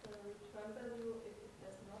 The return value, if it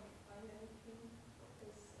does not find anything,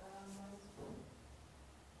 is -1.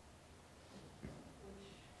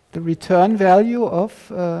 The return value of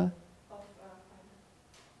Find.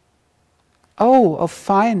 of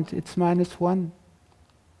find, it's -1.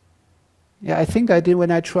 Yeah, I think I did,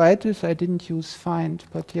 when I tried this, I didn't use find,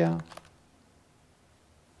 but yeah.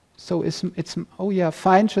 So it's oh yeah,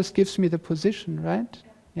 find just gives me the position, right?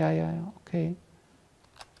 Yeah, okay.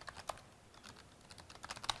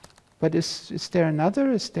 But is there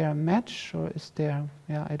another? Is there a match, or is there?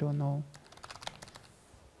 Yeah, I don't know.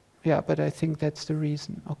 Yeah, but I think that's the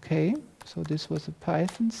reason. Okay, so this was a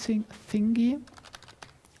Python thingy.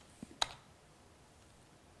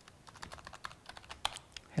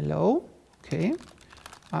 Hello. Okay.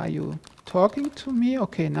 Are you talking to me.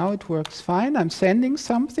 Okay, now it works fine. I'm sending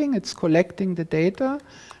something, it's collecting the data.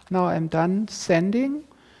 Now I'm done sending.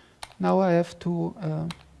 Now I have to,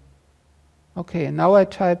 okay, now I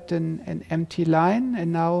typed an empty line,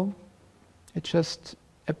 and now it just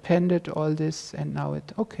appended all this, and now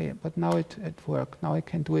it, okay, but now it worked. Now I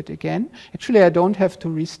can do it again. Actually, I don't have to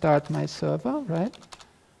restart my server, right?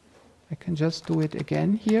 I can just do it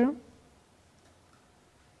again here.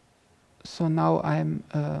 So now I'm,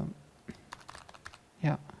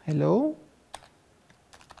 yeah, hello,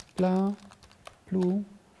 blah, blue,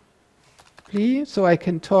 plee. So I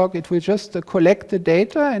can talk, it will just collect the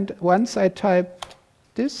data, and once I type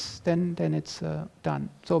this, then it's done.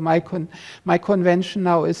 So my convention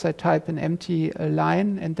now is I type an empty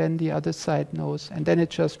line, and then the other side knows, and then it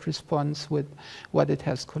just responds with what it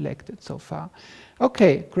has collected so far.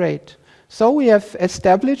 Okay, great. So we have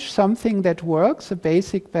established something that works, a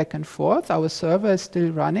basic back and forth. Our server is still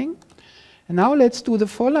running. And now let's do the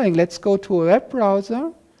following. Let's go to a web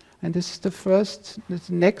browser. And this is the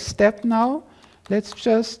next step now. Let's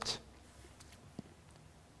just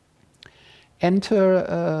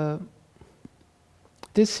enter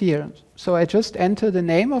this here. So I just enter the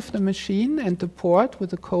name of the machine and the port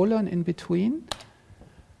with a colon in between.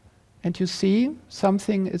 And you see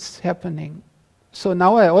something is happening. So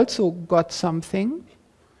now I also got something,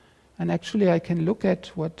 and actually I can look at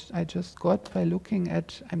what I just got by looking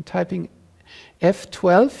at, I'm typing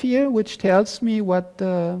F12 here, which tells me what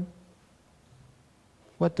the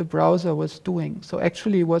browser was doing. So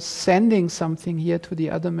actually it was sending something here to the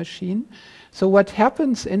other machine. So what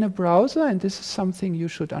happens in a browser, and this is something you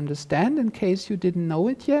should understand in case you didn't know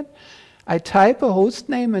it yet, I type a host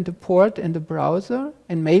name and a port in the browser,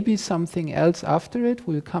 and maybe something else after it.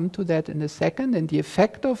 We'll come to that in a second. And the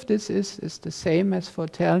effect of this is the same as for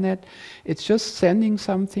Telnet. It's just sending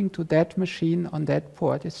something to that machine on that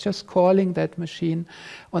port. It's just calling that machine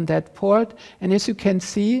on that port. And as you can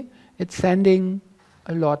see, it's sending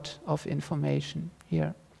a lot of information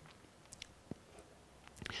here.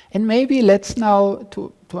 And maybe let's now,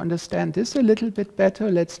 to understand this a little bit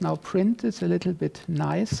better, let's now print this a little bit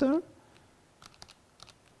nicer.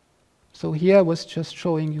 So here I was just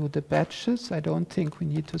showing you the batches. I don't think we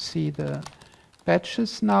need to see the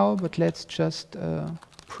batches now, but let's just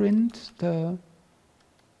print the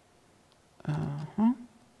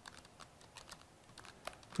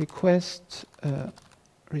request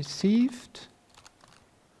received.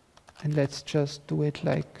 And let's just do it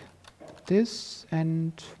like this.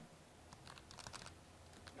 And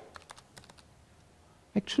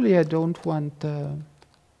actually I don't want the,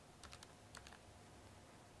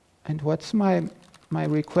 and what's my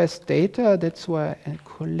request data? That's why I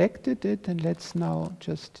collected it, and let's now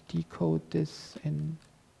just decode this in,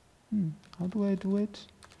 how do I do it?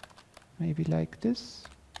 Maybe like this.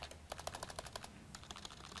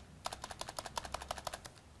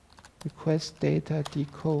 Request data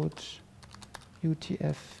decode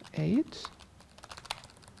UTF-8.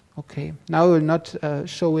 Okay, now I will not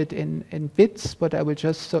show it in bits, but I will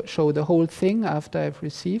just show the whole thing after I've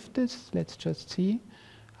received this. Let's just see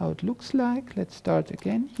how it looks like. Let's start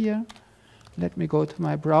again here. Let me go to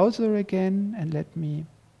my browser again, and let me,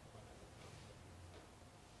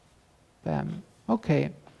 bam, okay.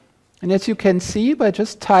 And as you can see, by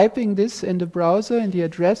just typing this in the browser in the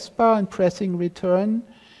address bar and pressing return,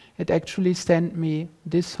 it actually sent me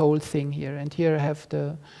this whole thing here. And here I have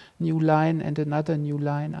the new line and another new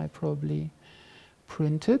line I probably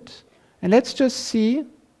printed. And let's just see,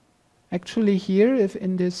 actually here, if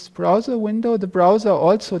in this browser window, the browser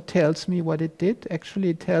also tells me what it did. Actually,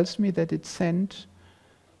 it tells me that it sent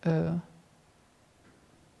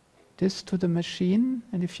this to the machine.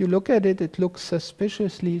 And if you look at it, it looks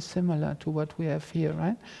suspiciously similar to what we have here,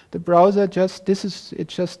 right? The browser just, it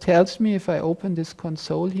just tells me if I open this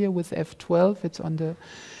console here with F12, it's on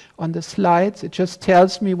the slides, it just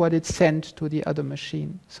tells me what it sent to the other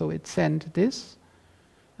machine. So it sent this.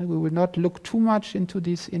 And we will not look too much into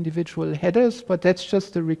these individual headers, but that's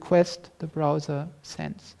just the request the browser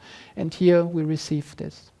sends. And here we receive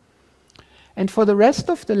this. And for the rest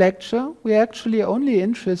of the lecture, we're actually only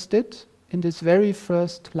interested in this very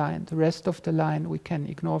first line. The rest of the line we can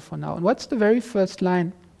ignore for now. And what's the very first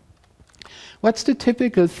line? What's the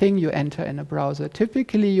typical thing you enter in a browser?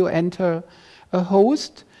 Typically you enter a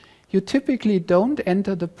host. You typically don't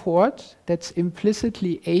enter the port. That's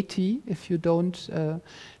implicitly 80 if you don't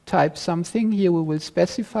type something. Here we will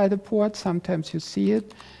specify the port. Sometimes you see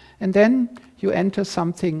it. And then you enter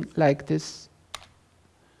something like this,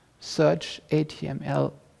 search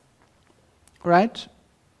HTML, right?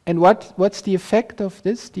 And what's the effect of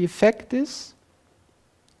this? The effect is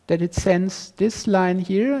that it sends this line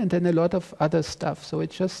here and then a lot of other stuff. So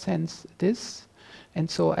it just sends this,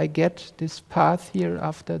 and so I get this path here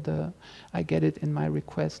after I get it in my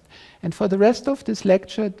request. And for the rest of this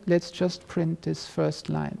lecture, let's just print this first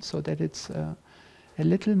line so that it's a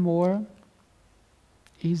little more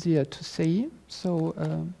easier to see. So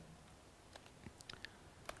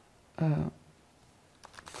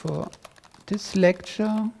for this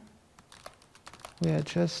lecture, we are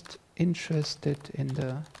just interested in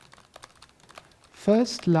the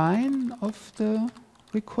first line of the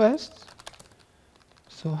request.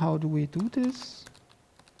 So how do we do this?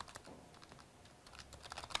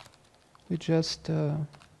 We just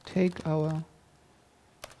take our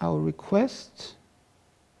request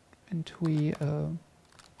and we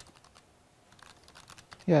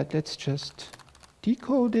let's just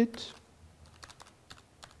decode it.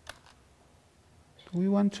 Do we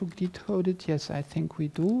want to decode it? Yes, I think we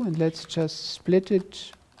do. And let's just split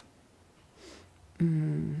it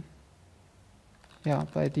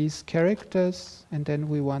by these characters. And then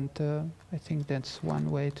we want, I think that's one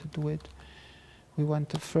way to do it. We want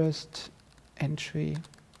the first entry.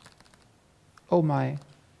 Oh my.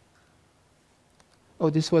 Oh,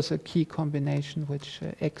 this was a key combination which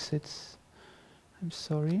exits. I'm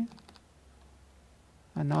sorry.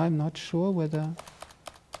 And now I'm not sure whether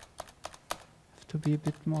to be a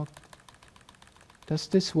bit more. Does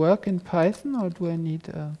this work in Python or do I need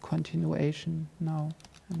a continuation now?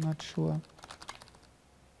 I'm not sure.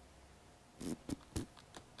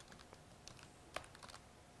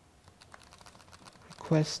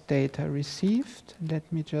 Request data received.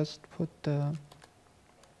 Let me just put the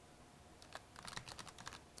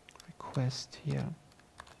request here.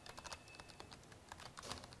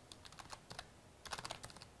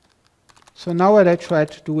 So now what I try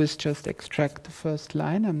to do is just extract the first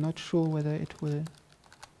line. I'm not sure whether it will.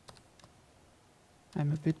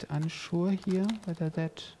 I'm a bit unsure here whether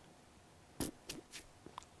that.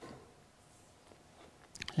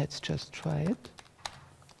 Let's just try it.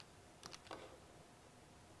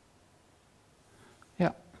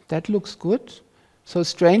 Yeah, that looks good. So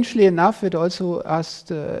strangely enough, it also asked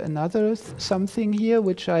another something here,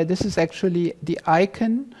 which this is actually the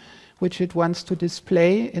icon which it wants to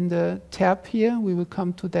display in the tab here. We will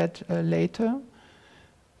come to that later.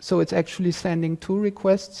 So it's actually sending two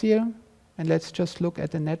requests here. And let's just look at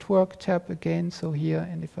the network tab again. So here,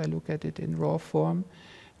 and if I look at it in raw form,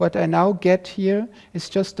 what I now get here is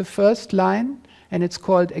just the first line, and it's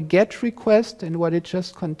called a GET request, and what it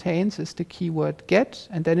just contains is the keyword GET,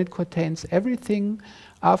 and then it contains everything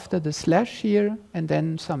after the slash here, and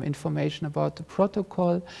then some information about the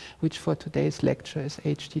protocol, which for today's lecture is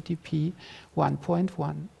HTTP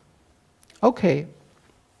 1.1. Okay,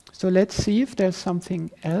 so let's see if there's something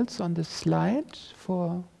else on the slide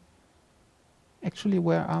for. Actually,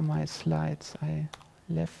 where are my slides? I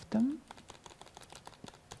left them.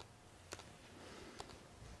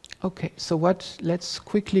 Okay, so let's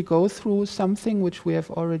quickly go through something which we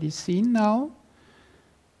have already seen now.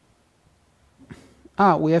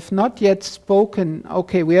 We have not yet spoken.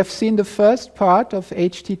 Okay, we have seen the first part of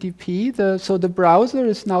HTTP. So the browser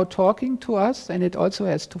is now talking to us, and it also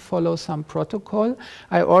has to follow some protocol.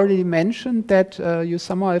 I already mentioned that you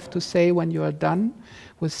somehow have to say when you are done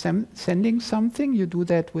with sending something. You do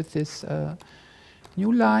that with this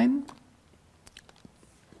new line.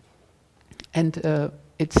 And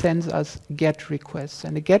it sends us GET requests.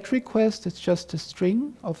 And a GET request is just a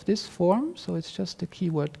string of this form. So it's just the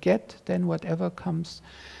keyword GET, then whatever comes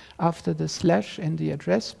after the slash in the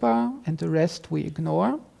address bar, and the rest we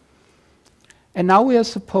ignore. And now we are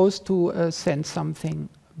supposed to send something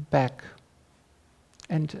back.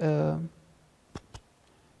 And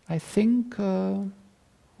I think will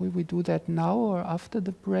we do that now or after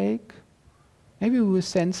the break? Maybe we will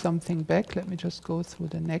send something back. Let me just go through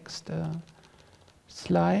the next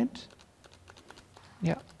slide.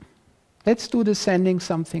 Yeah. Let's do the sending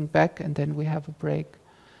something back and then we have a break.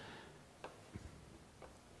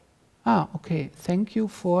 Okay. Thank you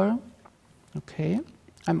for. Okay.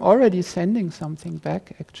 I'm already sending something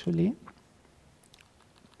back actually.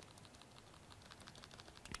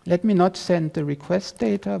 Let me not send the request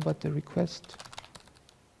data, but the request.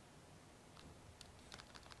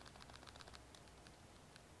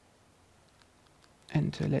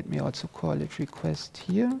 And let me also call it request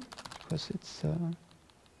here, because it's,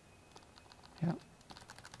 yeah.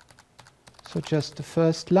 So just the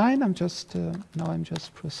first line, now I'm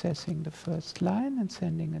just processing the first line and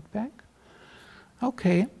sending it back.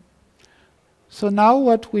 Okay. So now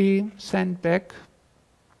what we send back,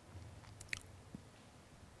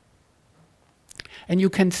 And you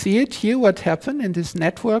can see it here, what happened in this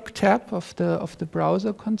network tab of the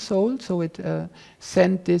browser console. So it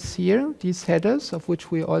sent this here, these headers, of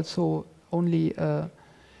which we also only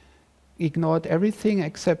ignored everything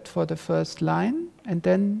except for the first line. And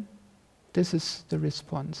then this is the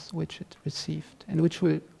response which it received, and which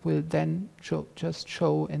will then just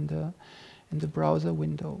show in the browser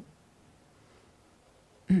window.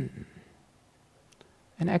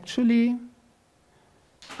 And actually,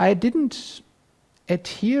 I didn't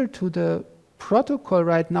adhere to the protocol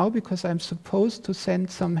right now because I'm supposed to send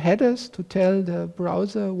some headers to tell the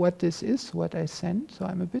browser what this is, what I sent. So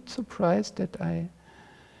I'm a bit surprised that I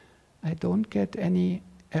don't get any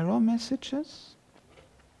error messages.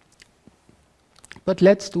 But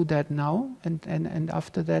let's do that now, and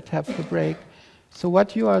after that have the break. So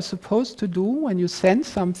what you are supposed to do when you send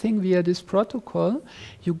something via this protocol,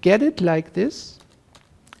 you get it like this,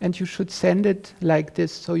 and you should send it like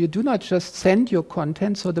this. So you do not just send your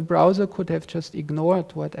content, so the browser could have just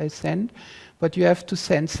ignored what I sent, but you have to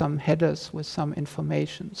send some headers with some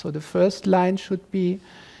information. So the first line should be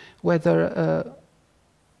whether,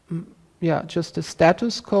 just the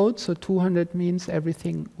status code, so 200 means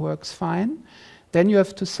everything works fine. Then you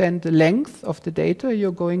have to send the length of the data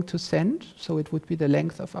you're going to send, so it would be the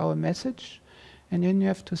length of our message. And then you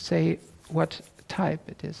have to say what type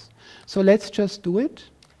it is. So let's just do it.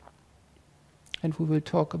 And we will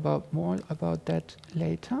talk more about that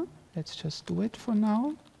later. Let's just do it for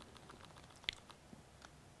now.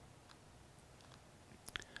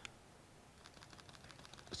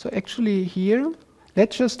 So actually here,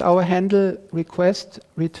 let's just our handle request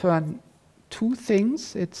return two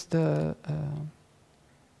things. It's the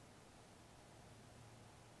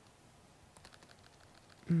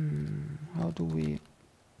how do we?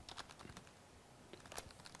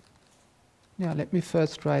 Yeah, let me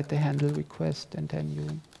first write the handle request and then you.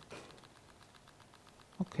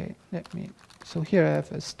 Okay, so here I have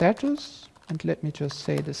a status, and let me just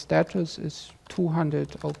say the status is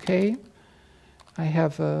 200 OK. I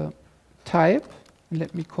have a type, and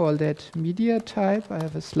let me call that media type. I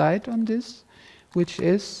have a slide on this, which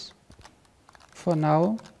is, for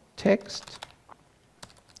now, text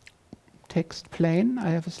plain. I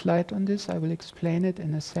have a slide on this. I will explain it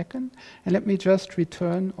in a second. And let me just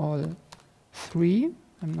return all three.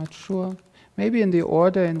 I'm not sure. Maybe in the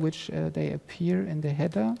order in which they appear in the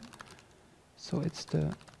header. So it's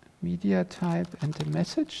the media type and the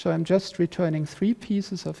message. So I'm just returning three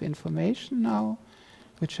pieces of information now,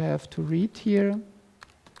 which I have to read here.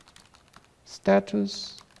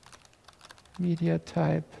 Status, media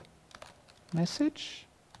type, message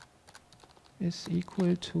is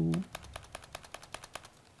equal to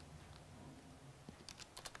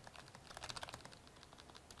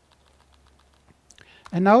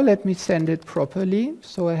and now let me send it properly.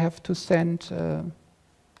 So I have to send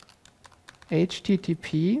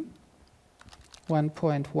HTTP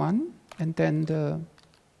 1.1 and then the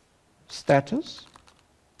status.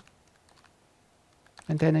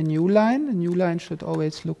 And then a new line should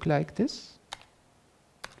always look like this.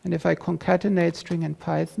 And if I concatenate string in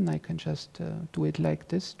Python, I can just do it like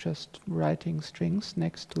this, just writing strings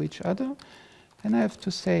next to each other. And I have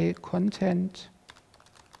to say content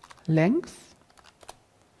length.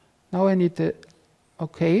 Now I need the,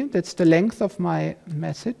 okay, that's the length of my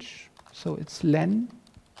message. So it's len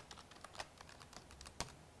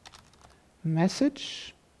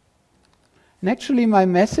message. And actually my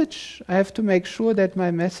message, I have to make sure that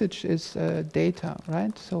my message is data,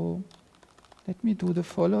 right? So let me do the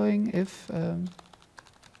following. If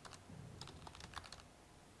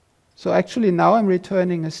so actually now I'm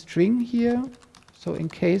returning a string here. So in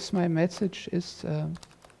case my message is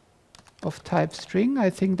of type string,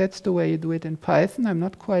 I think that's the way you do it in Python. I'm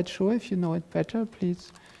not quite sure. If you know it better,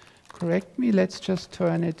 please correct me. Let's just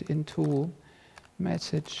turn it into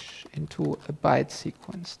message into a byte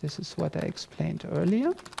sequence. This is what I explained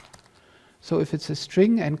earlier. So if it's a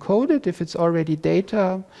string encoded, if it's already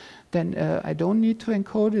data, then I don't need to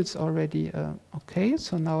encode it. It's already okay.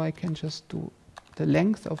 So now I can just do the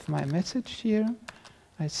length of my message here.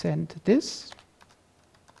 I send this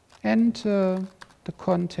and the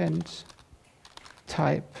content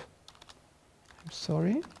type. I'm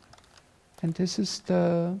sorry. And this is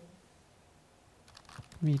the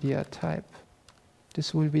media type.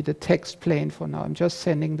 This will be the text plain for now. I'm just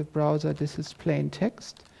sending the browser, this is plain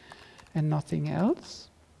text and nothing else.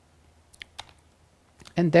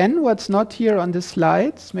 And then what's not here on the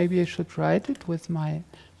slides, maybe I should write it with my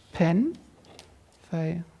pen.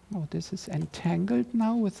 Oh, this is entangled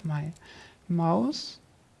now with my mouse.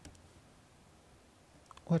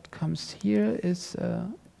 What comes here is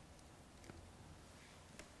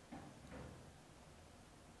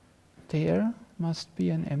there must be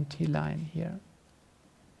an empty line here.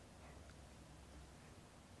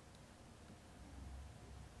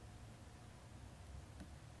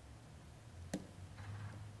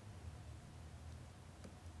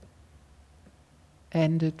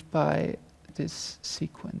 Ended by this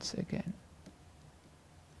sequence again.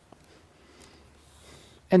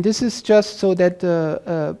 And this is just so that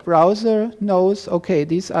the browser knows, okay,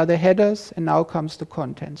 these are the headers, and now comes the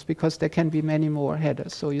contents, because there can be many more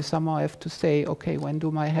headers. So you somehow have to say, okay, when do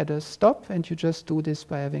my headers stop? And you just do this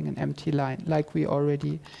by having an empty line, like we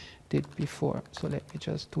already did before. So let me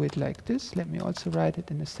just do it like this. Let me also write it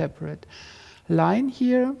in a separate line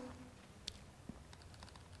here.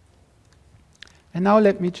 And now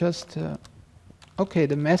let me just, okay,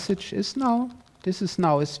 the message is now, this is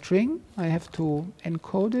now a string. I have to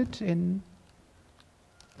encode it in,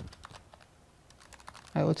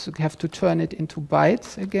 I also have to turn it into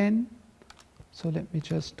bytes again. So let me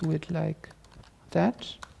just do it like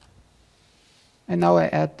that. And now I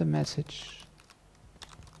add the message.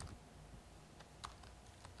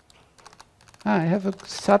 I have a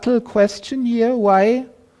subtle question here. Why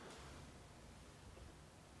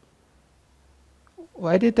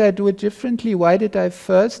did I do it differently? Why did I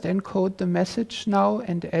first encode the message now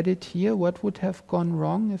and add it here? What would have gone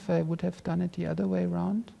wrong if I would have done it the other way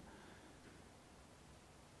around?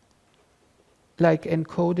 Like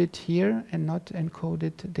encode it here and not encode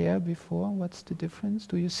it there before? What's the difference?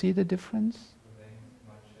 Do you see the difference? The length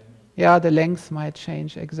might change. Yeah, the length might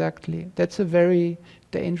change, exactly. That's a very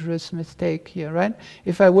dangerous mistake here, right?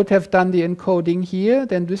 If I would have done the encoding here,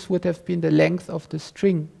 then this would have been the length of the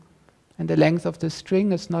string. And the length of the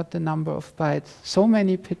string is not the number of bytes. So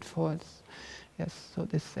many pitfalls. Yes, so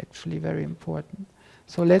this is actually very important.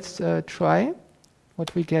 So let's try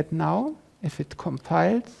what we get now, if it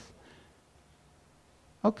compiles.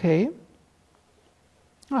 Okay.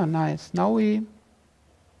 Oh, nice. Now we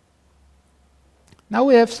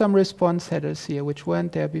have some response headers here, which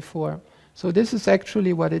weren't there before. So this is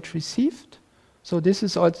actually what it received. So this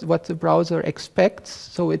is also what the browser expects.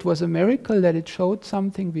 So it was a miracle that it showed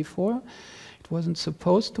something before. It wasn't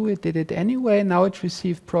supposed to, it did it anyway. Now it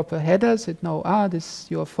received proper headers. It knows, this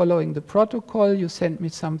you're following the protocol. You sent me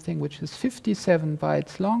something which is 57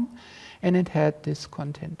 bytes long, and it had this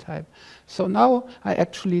content type. So now I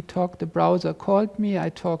actually talked, the browser called me, I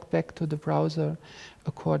talked back to the browser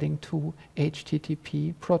according to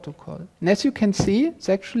HTTP protocol. And as you can see, it's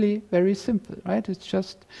actually very simple, right? It's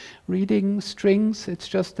just reading strings, it's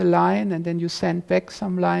just a line, and then you send back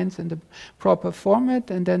some lines in the proper format,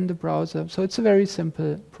 and then the browser. So it's a very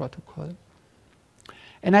simple protocol.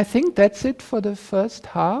 And I think that's it for the first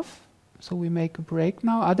half. So we make a break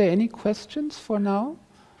now. Are there any questions for now?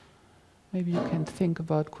 Maybe you can think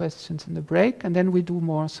about questions in the break, and then we do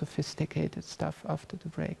more sophisticated stuff after the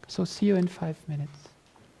break. So see you in 5 minutes.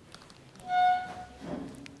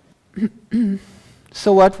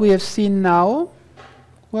 So what we have seen now,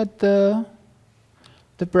 what the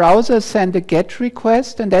browser sent a GET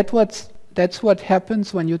request, and that's what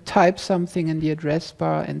happens when you type something in the address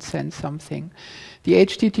bar and send something. The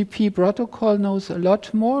HTTP protocol knows a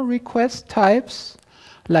lot more request types,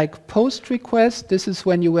 like post request. This is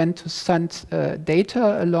when you want to send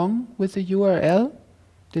data along with the URL.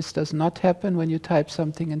 This does not happen when you type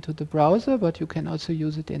something into the browser, but you can also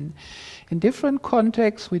use it in different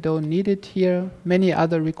contexts. We don't need it here. Many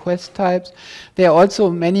other request types. There are also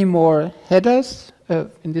many more headers,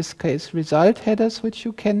 in this case result headers, which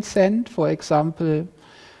you can send. For example,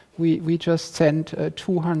 we just sent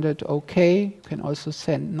 200 OK. You can also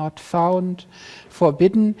send not found,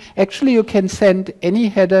 forbidden. Actually, you can send any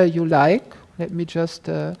header you like. Let me just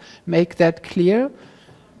make that clear.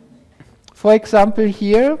 For example,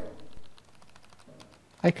 here,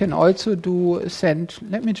 I can also do send,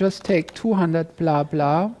 let me just take 200 blah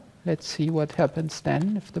blah. Let's see what happens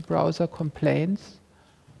then if the browser complains.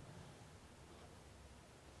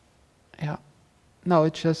 Yeah. Now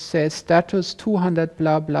it just says status 200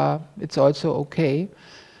 blah blah. It's also okay.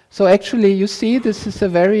 So actually, you see, this is a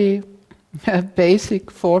very basic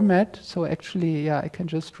format. So actually, yeah, I can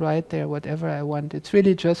just write there whatever I want. It's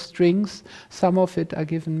really just strings. Some of it are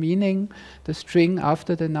given meaning. The string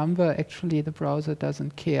after the number, actually the browser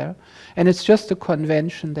doesn't care. And it's just a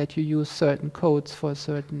convention that you use certain codes for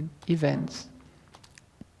certain events.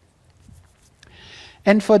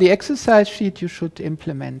 And for the exercise sheet, you should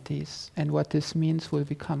implement these. And what this means will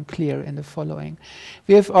become clear in the following.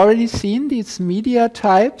 We have already seen these media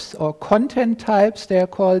types or content types, they are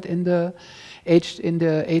called in the in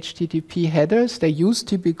the HTTP headers, they used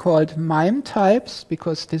to be called MIME types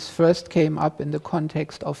because this first came up in the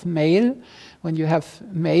context of mail. When you have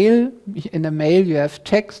mail, in a mail you have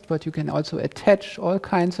text, but you can also attach all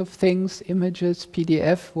kinds of things, images,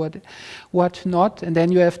 PDF, what not, and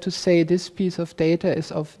then you have to say this piece of data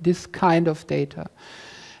is of this kind of data.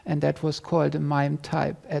 And that was called a MIME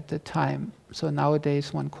type at the time. So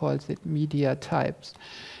nowadays one calls it media types.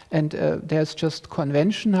 And there's just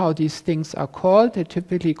convention how these things are called. They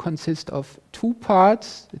typically consist of two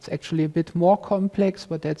parts. It's actually a bit more complex,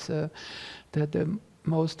 but that's the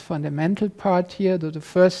most fundamental part here. The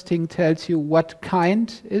first thing tells you what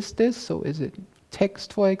kind is this. So is it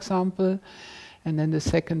text, for example? And then the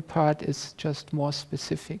second part is just more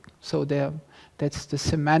specific. So that's the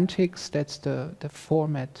semantics, that's the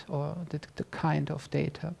format or the kind of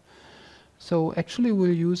data. So actually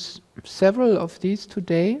we'll use several of these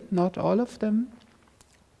today, not all of them.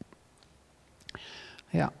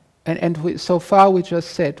 Yeah, and so far we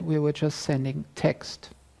just said we were just sending text.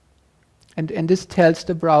 And this tells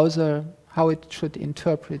the browser how it should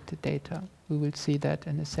interpret the data. We will see that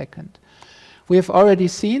in a second. We have already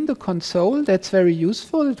seen the console. That's very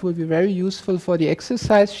useful. It will be very useful for the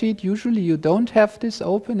exercise sheet. Usually you don't have this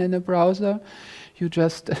open in a browser. You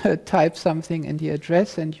just type something in the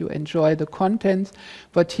address and you enjoy the contents.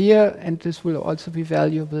 But here, and this will also be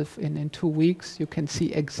valuable in 2 weeks, you can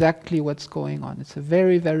see exactly what's going on. It's a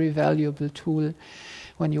very, very valuable tool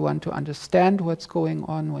when you want to understand what's going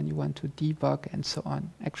on, when you want to debug and so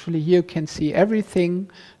on. Actually here you can see everything,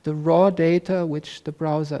 the raw data which the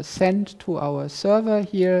browser sent to our server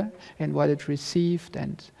here and what it received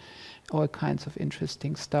and all kinds of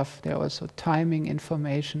interesting stuff. There are also timing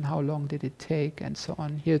information, how long did it take and so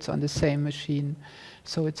on. Here it's on the same machine,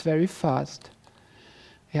 so it's very fast.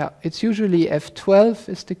 Yeah, it's usually F12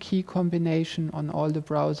 is the key combination on all the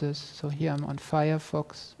browsers. So here I'm on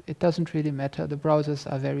Firefox. It doesn't really matter. The browsers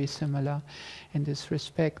are very similar in this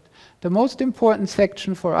respect. The most important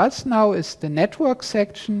section for us now is the network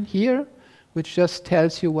section here, which just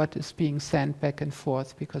tells you what is being sent back and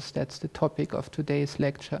forth, because that's the topic of today's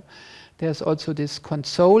lecture. There's also this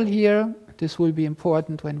console here. This will be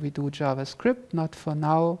important when we do JavaScript, not for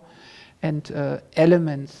now. And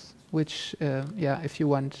elements, which, if you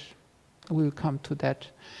want, we'll come to that.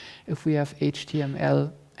 If we have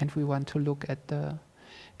HTML and we want to look at the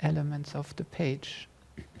elements of the page.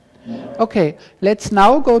 Okay, let's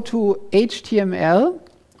now go to HTML.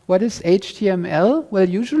 What is HTML? Well,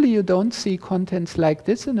 usually you don't see contents like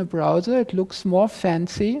this in a browser. It looks more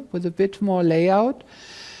fancy with a bit more layout.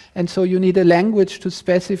 And so you need a language to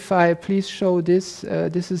specify, please show this,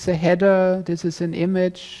 this is a header, this is an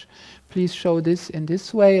image, please show this in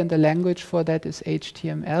this way, and the language for that is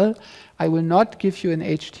HTML. I will not give you an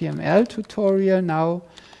HTML tutorial now,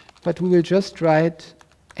 but we will just write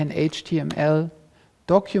an HTML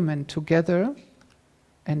document together.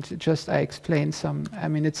 And just I explain some, I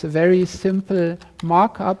mean, it's a very simple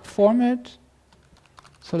markup format.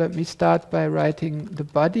 So let me start by writing the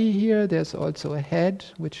body here. There's also a head,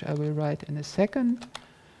 which I will write in a second.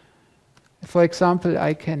 For example,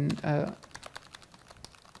 I can,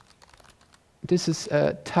 this is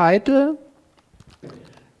a title.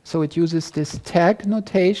 So it uses this tag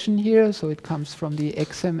notation here. So it comes from the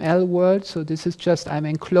XML world. So this is just, I'm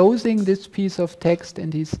enclosing this piece of text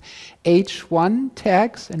in these H1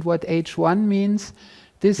 tags. And what H1 means,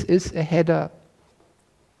 this is a header,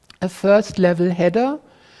 a first level header.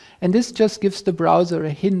 And this just gives the browser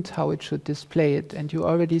a hint how it should display it. And you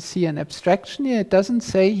already see an abstraction here. It doesn't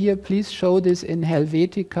say here, please show this in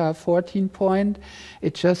Helvetica 14 point.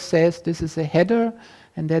 It just says this is a header.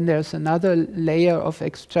 And then there's another layer of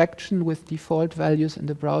abstraction with default values in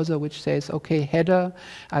the browser, which says, okay, header,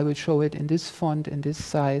 I will show it in this font, in this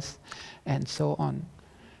size, and so on.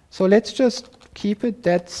 So let's just keep it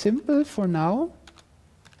that simple for now.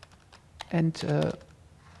 And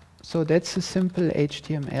so that's a simple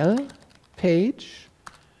HTML page.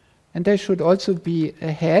 And there should also be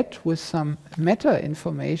a head with some meta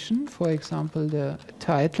information, for example, the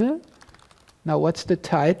title. Now, what's the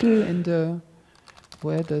title in the,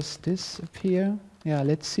 where does this appear? Yeah,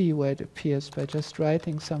 let's see where it appears by just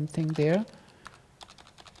writing something there.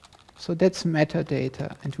 So that's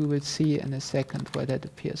metadata, and we will see in a second where that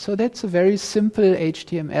appears. So that's a very simple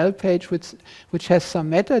HTML page which has some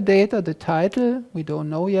metadata, the title, we don't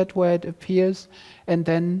know yet where it appears, and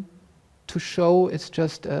then to show it's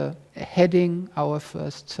just a heading, our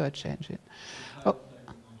first search engine. Oh.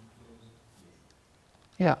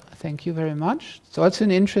 Yeah, thank you very much. It's also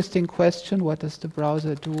an interesting question. What does the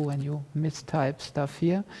browser do when you mistype stuff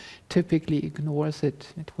here? Typically ignores it.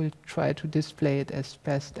 It will try to display it as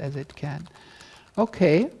best as it can.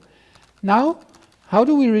 Okay, now how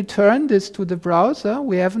do we return this to the browser?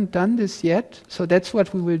 We haven't done this yet, so that's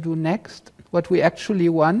what we will do next. What we actually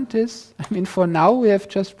want is, I mean, for now we have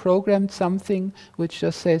just programmed something which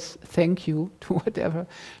just says thank you to whatever.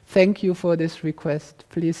 Thank you for this request.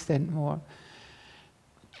 Please send more.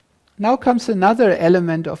 Now comes another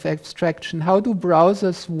element of abstraction. How do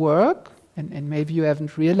browsers work? And maybe you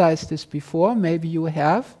haven't realized this before, maybe you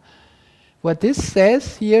have. What this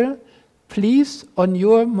says here, please on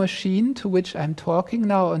your machine to which I'm talking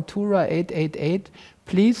now, on Tura 888,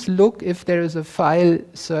 please look if there is a file,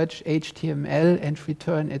 search HTML and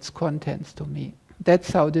return its contents to me. That's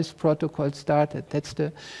how this protocol started.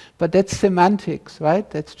 But that's semantics, right?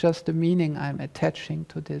 That's just the meaning I'm attaching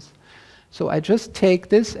to this. So I just take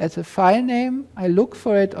this as a file name, I look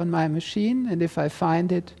for it on my machine, and if I find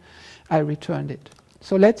it, I return it.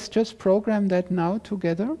 So let's just program that now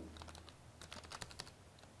together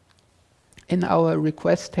in our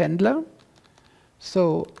request handler.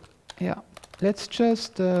 So yeah, let's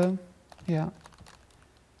just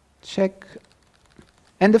check.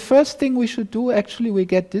 And the first thing we should do, actually, we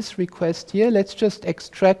get this request here. Let's just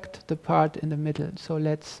extract the part in the middle. So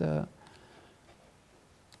let's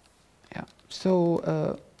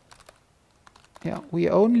we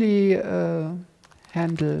only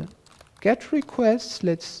handle GET requests.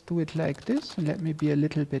 Let's do it like this, and let me be a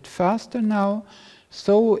little bit faster now.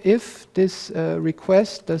 So if this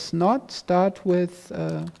request does not start with,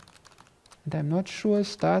 and I'm not sure,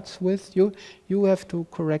 starts with, you have to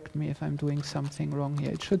correct me if I'm doing something wrong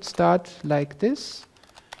here. It should start like this.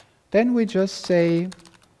 Then we just say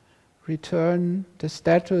return, the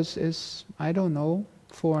status is, I don't know,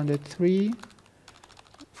 403,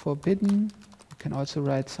 forbidden. You can also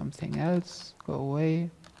write something else, go away.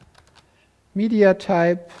 Media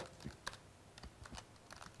type,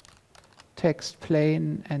 text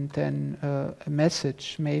plain, and then a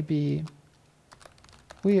message. Maybe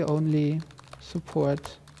we only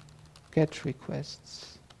support GET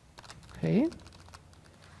requests. Okay.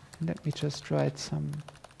 Let me just write some.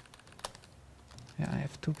 Yeah, I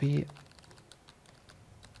have to be.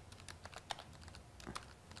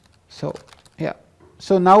 So, yeah.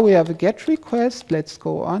 So now we have a GET request. Let's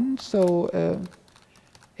go on. So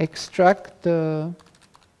extract the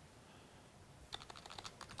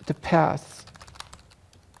path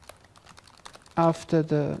after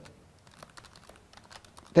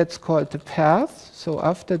that's called the path. So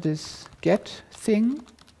after this GET thing,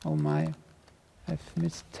 oh my, I've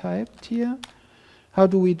mistyped here. How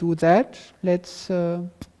do we do that? Let's, yeah,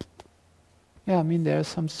 I mean, there are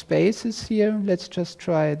some spaces here. Let's just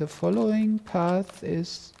try the following. Path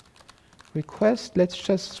is request. Let's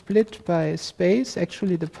just split by space.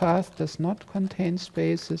 Actually, the path does not contain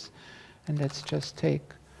spaces. And let's just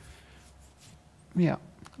take, yeah,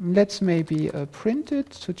 let's maybe print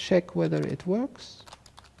it to check whether it works.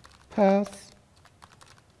 Path,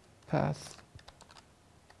 path.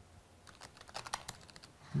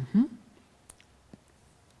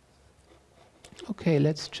 Okay,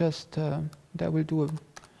 let's just, that will do,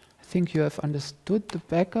 I think you have understood the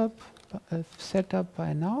backup setup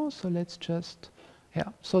by now, so let's just, yeah.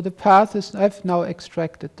 So the path is, I've now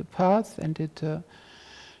extracted the path, and it, and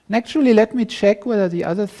actually let me check whether the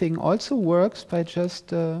other thing also works by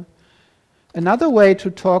just, another way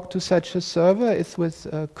to talk to such a server is with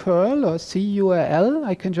curl or CURL.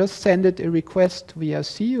 I can just send it a request via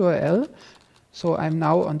CURL. So I'm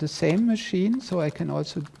now on the same machine, so I can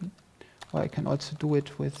also do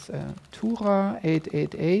it with Tura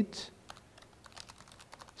 888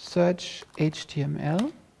 search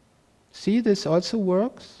HTML. See, this also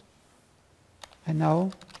works. And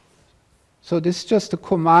now, so this is just a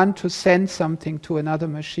command to send something to another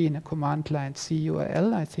machine, a command line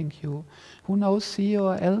CURL. I think who knows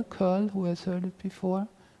CURL, curl, who has heard it before?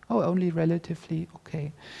 Oh, only relatively,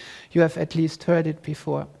 okay. You have at least heard it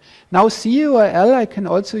before. Now CURL, I can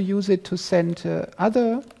also use it to send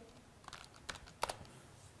other.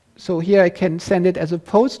 So here I can send it as a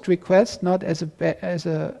post request, not as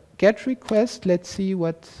a GET request. Let's see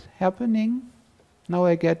what's happening. Now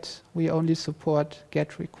we only support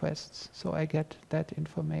GET requests, so I get that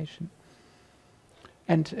information.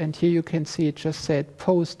 And here you can see it just said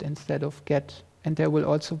post instead of GET, and there will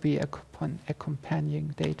also be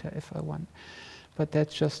accompanying data if I want, but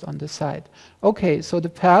that's just on the side. Okay, so the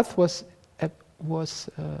path was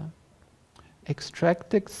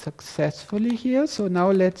extracted successfully here. So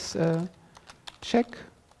now let's check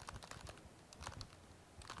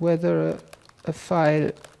whether a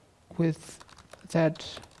file with that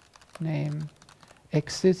name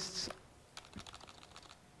exists?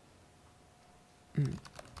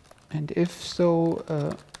 And if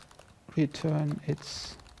so, return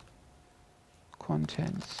its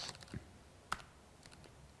contents.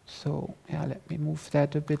 So yeah, let me move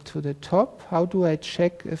that a bit to the top. How do I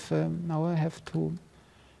check if now I have to?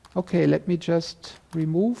 Okay, let me just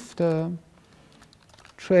remove the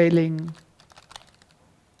trailing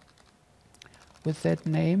with that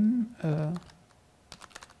name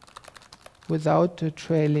without the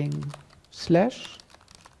trailing slash.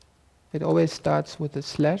 It always starts with a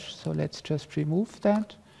slash, so let's just remove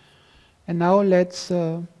that. And now let's,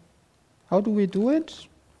 how do we do it?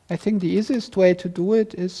 I think the easiest way to do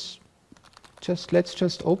it is let's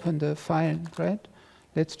just open the file, right?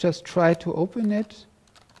 Let's just try to open it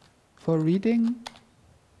for reading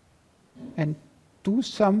and do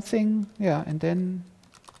something, yeah, and then,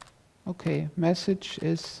 okay, message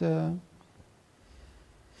is,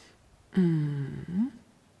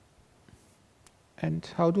 and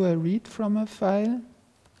how do I read from a file?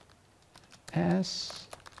 As,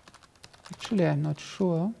 actually I'm not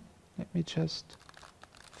sure. Let me just,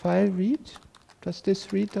 file read. Does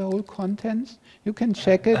this read the whole contents? You can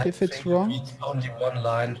check it if it's wrong. It reads only one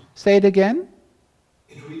line. Say it again.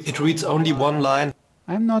 It reads only one line.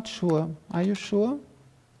 I'm not sure. Are you sure?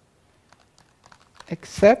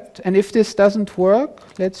 Except, and if this doesn't work,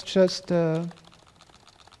 let's just,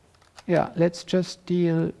 let's just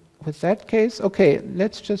deal with that case. Okay,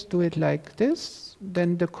 let's just do it like this.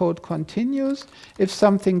 Then the code continues. If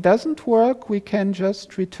something doesn't work, we can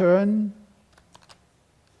just return,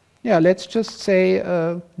 let's just say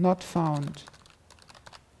not found.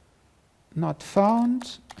 Not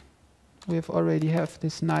found. We already have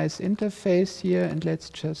this nice interface here, and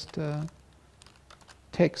let's just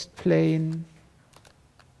text plain.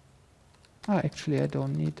 Actually I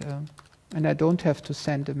don't need, and I don't have to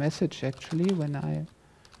send a message actually when I,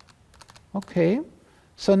 okay.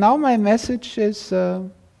 So now my message is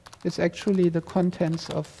actually the contents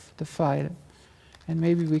of the file. And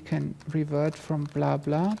maybe we can revert from blah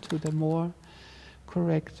blah to the more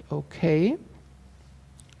correct okay.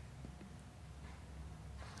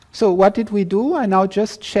 So what did we do? I now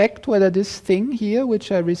just checked whether this thing here,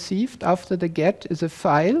 which I received after the get, is a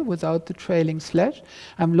file without the trailing slash.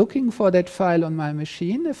 I'm looking for that file on my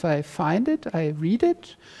machine. If I find it, I read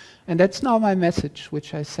it. And that's now my message,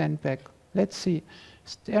 which I send back. Let's see.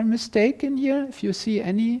 Is there a mistake in here? If you see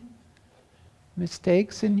any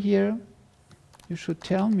mistakes in here, you should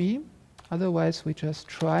tell me. Otherwise, we just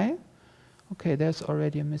try. Okay, there's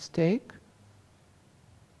already a mistake.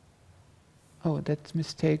 Oh, that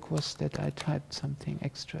mistake was that I typed something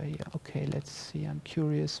extra here. Okay, let's see. I'm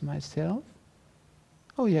curious myself.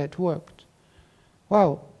 Oh yeah, it worked.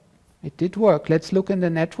 Wow, it did work. Let's look in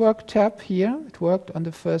the network tab here. It worked on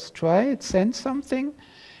the first try. It sent something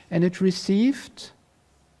and it received,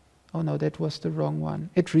 oh no, that was the wrong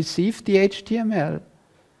one. It received the HTML.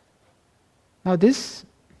 Now this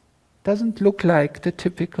doesn't look like the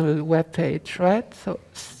typical web page, right? So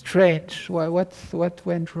strange. Why? What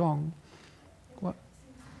went wrong?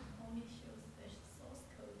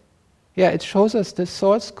 Yeah, it shows us the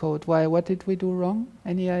source code. Why? What did we do wrong?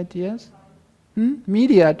 Any ideas?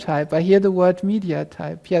 Media type. I hear the word media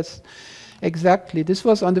type. Yes, exactly. This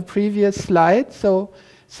was on the previous slide. So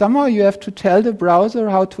somehow you have to tell the browser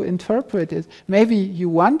how to interpret it. Maybe you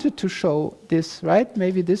wanted to show this, right?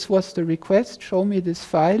 Maybe this was the request. Show me this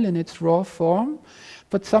file in its raw form.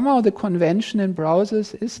 But somehow the convention in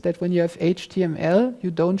browsers is that when you have HTML,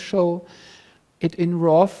 you don't show it in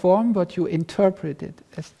raw form, but you interpret it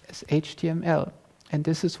as HTML. And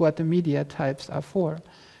this is what the media types are for.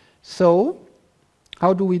 So,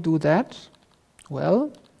 how do we do that?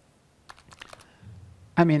 Well,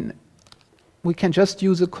 I mean, we can just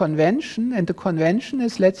use a convention, and the convention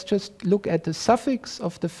is let's just look at the suffix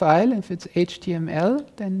of the file. If it's HTML,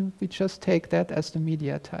 then we just take that as the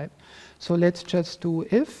media type. So let's just do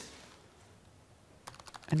if,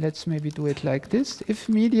 and let's maybe do it like this. If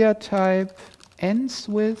media type ends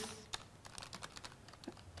with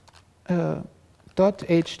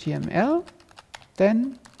 .html,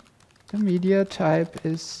 then the media type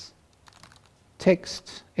is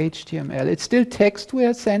text HTML. It's still text we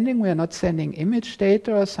are sending. We are not sending image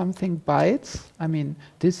data or something, bytes. I mean,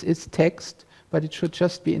 this is text, but it should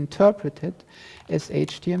just be interpreted as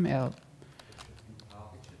HTML.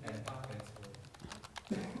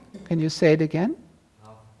 Can you say it again?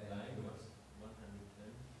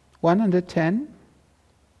 110?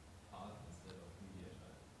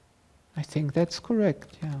 I think that's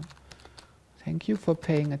correct, yeah. Thank you for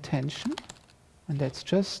paying attention. And let's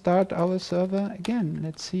just start our server again.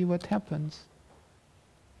 Let's see what happens.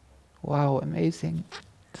 Wow, amazing.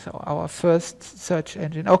 So our first search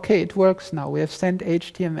engine. Okay, it works now. We have sent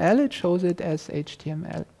HTML. It shows it as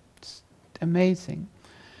HTML. It's amazing.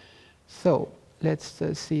 So let's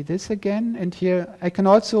see this again. And here I can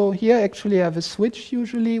also, here actually have a switch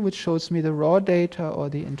usually, which shows me the raw data or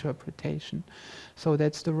the interpretation. So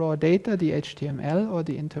that's the raw data, the HTML or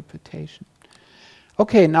the interpretation.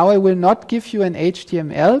 Okay, now I will not give you an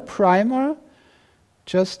HTML primer.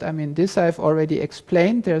 Just, I mean, this I've already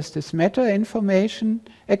explained. There's this meta information.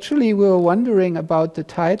 Actually, we were wondering about the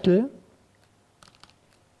title.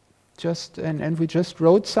 And we just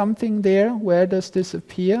wrote something there. Where does this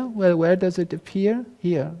appear? Well, where does it appear?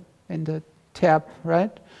 Here, in the tab,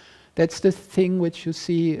 right? That's the thing which you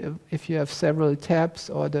see if you have several tabs,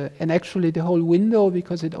 and actually the whole window,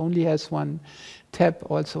 because it only has one tab,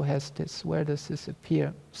 also has this. Where does this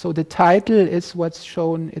appear? So the title is what's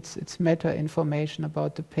shown. It's meta information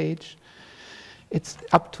about the page. It's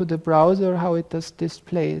up to the browser how it does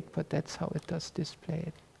display it, but that's how it does display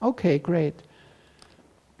it. Okay, great.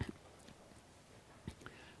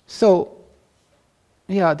 So,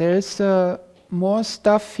 yeah, there is more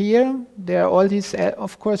stuff here. There are all these,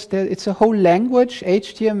 of course, it's a whole language,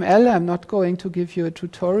 HTML. I'm not going to give you a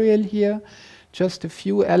tutorial here. Just a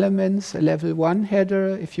few elements, a level 1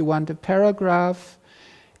 header. If you want a paragraph,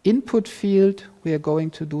 input field, we are going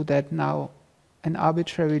to do that now. An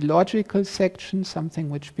arbitrary logical section, something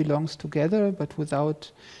which belongs together, but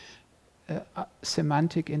without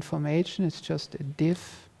semantic information. It's just a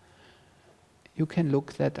div. You can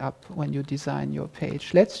look that up when you design your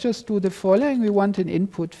page. Let's just do the following. We want an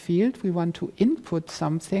input field. We want to input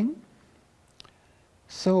something.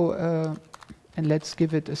 So, and let's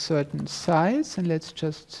give it a certain size, and let's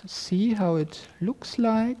just see how it looks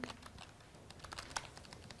like.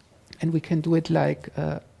 And we can do it like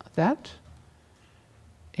that.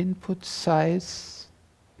 Input size.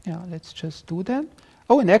 Yeah, let's just do that.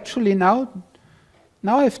 Oh, and actually now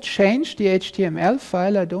I've changed the HTML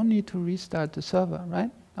file. I don't need to restart the server, right?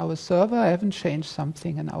 Our server, I haven't changed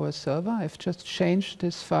something in our server. I've just changed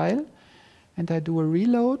this file, and I do a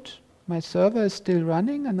reload. My server is still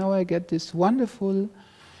running, and now I get this wonderful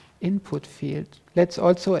input field. Let's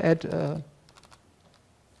also add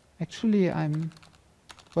actually,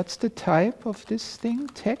 what's the type of this thing?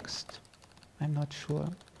 Text? I'm not sure.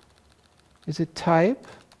 Is it type?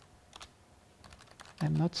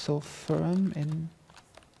 I'm not so firm in.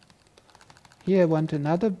 Here I want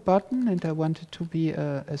another button, and I want it to be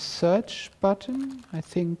a search button. I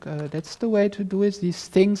think that's the way to do it. These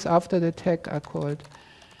things after the tag are called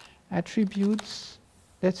attributes.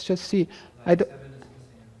 Let's just see.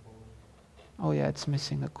 Oh yeah, it's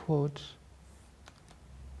missing a quote.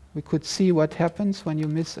 We could see what happens when you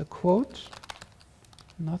miss a quote.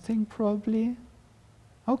 Nothing probably.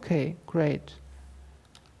 Okay, great.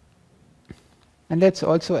 And let's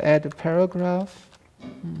also add a paragraph.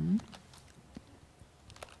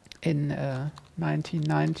 In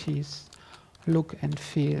 1990s look and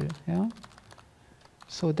feel. Yeah.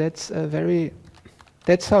 So that's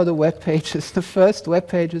that's how the web pages, the first web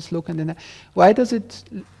pages look. And why does it?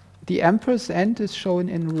 The ampersand is shown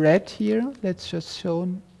in red here. Let's just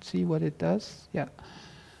see what it does. Yeah.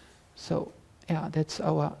 So yeah, that's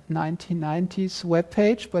our 1990s web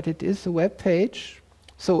page, but it is a web page.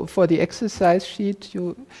 So for the exercise sheet,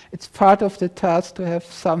 it's part of the task to have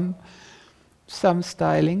some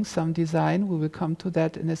styling, some design. We will come to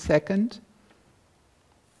that in a second.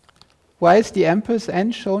 Why is the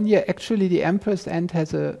ampersand shown here? Actually, the ampersand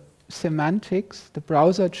has a semantics. The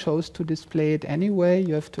browser chose to display it anyway.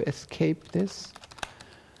 You have to escape this.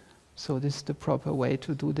 So this is the proper way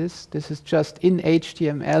to do this. This is just in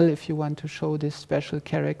HTML. If you want to show this special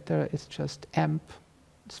character, it's just amp,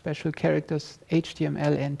 special characters,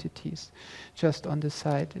 HTML entities, just on the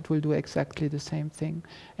side. It will do exactly the same thing.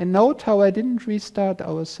 And note how I didn't restart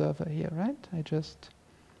our server here, right?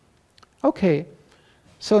 Okay.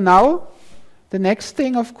 So now, the next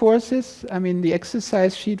thing, of course, is, the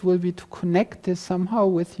exercise sheet will be to connect this somehow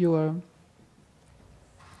with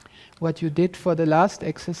what you did for the last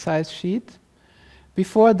exercise sheet.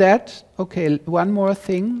 Before that, okay, one more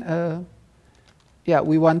thing.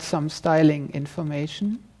 We want some styling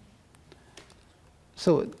information.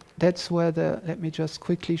 So that's where let me just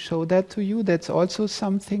quickly show that to you. That's also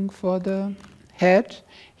something for the head.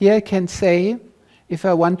 Here I can say, if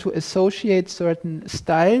I want to associate certain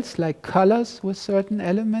styles, like colors with certain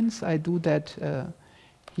elements, I do that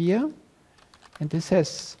here. And this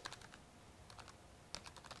has,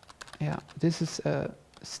 this is a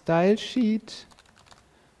style sheet.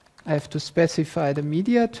 I have to specify the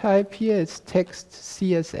media type here. It's text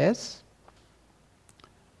CSS.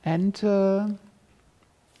 And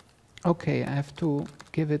okay, I have to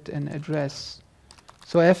give it an address.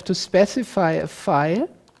 So I have to specify a file,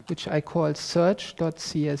 which I call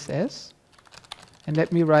search.css. And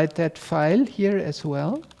let me write that file here as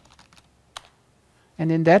well.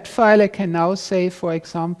 And in that file, I can now say, for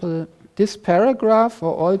example, this paragraph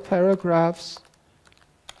or all paragraphs,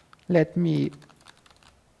 let me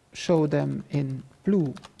show them in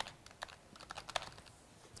blue.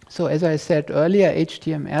 So as I said earlier,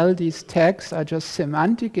 HTML, these tags are just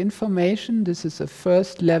semantic information. This is a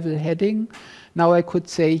first level heading. Now I could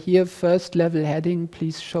say here, first level heading,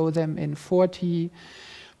 please show them in 40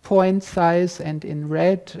 point size and in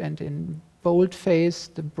red and in boldface.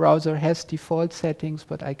 The browser has default settings,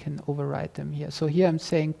 but I can override them here. So here I'm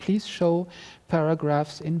saying, please show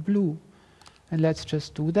paragraphs in blue. And let's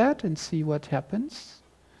just do that and see what happens.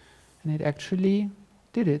 And it actually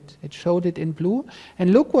did it. It showed it in blue.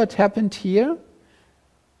 And look what happened here.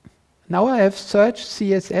 Now I have search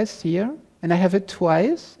CSS here, and I have it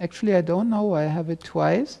twice. Actually, I don't know why I have it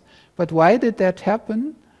twice. But why did that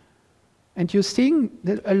happen? And you're seeing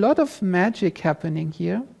a lot of magic happening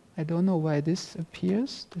here. I don't know why this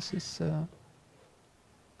appears. This is a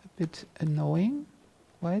bit annoying.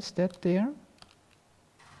 Why is that there?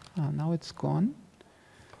 Oh, now it's gone.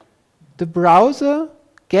 The browser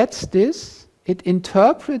gets this. It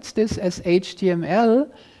interprets this as HTML.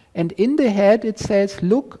 And in the head, it says,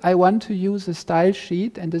 look, I want to use a style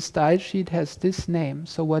sheet. And the style sheet has this name.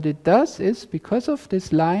 So what it does is, because of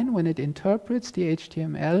this line, when it interprets the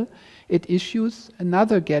HTML, it issues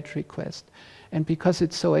another GET request. And because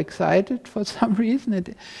it's so excited for some reason,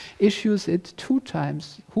 it issues it 2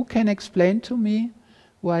 times. Who can explain to me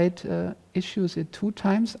why it issues it 2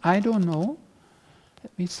 times? I don't know.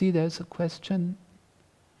 Let me see, there's a question.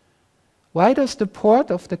 Why does the port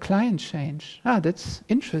of the client change? Ah, that's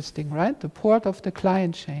interesting, right? The port of the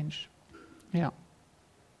client change. Yeah.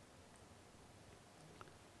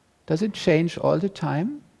 Does it change all the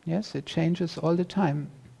time? Yes, it changes all the time.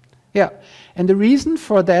 Yeah, and the reason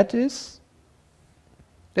for that is,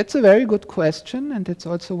 that's a very good question, and that's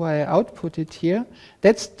also why I output it here.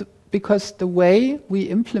 That's because the way we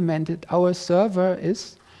implemented our server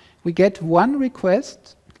is, we get one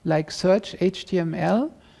request, like search HTML,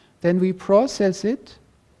 then we process it,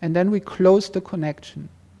 and then we close the connection.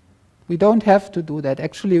 We don't have to do that.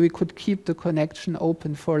 Actually, we could keep the connection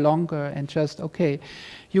open for longer and just, okay,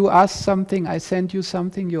 you asked something, I send you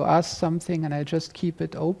something, you asked something, and I just keep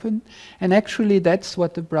it open. And actually, that's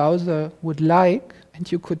what the browser would like,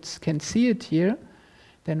 and you can see it here.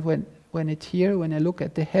 Then when I look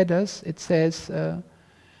at the headers, it says,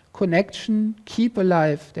 connection, keep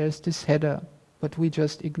alive. There's this header, but we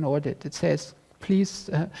just ignored it. It says, please,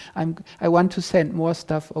 I want to send more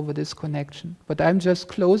stuff over this connection. But I'm just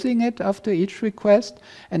closing it after each request,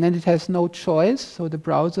 and then it has no choice. So the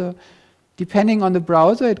browser, depending on the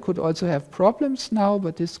browser, it could also have problems now,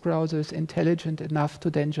 but this browser is intelligent enough to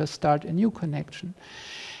then just start a new connection.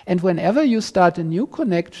 And whenever you start a new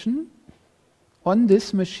connection on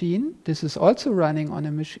this machine, this is also running on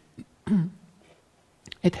a machine,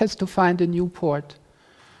 it has to find a new port.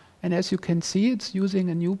 And as you can see, it's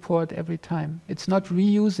using a new port every time. It's not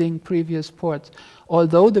reusing previous ports,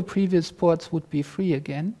 although the previous ports would be free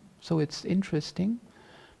again. So it's interesting.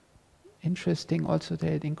 Interesting also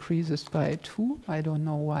that it increases by 2. I don't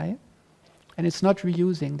know why. And it's not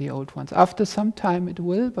reusing the old ones. After some time it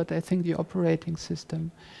will, but I think the operating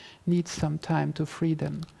system needs some time to free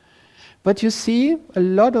them. But you see a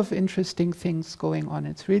lot of interesting things going on.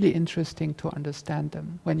 It's really interesting to understand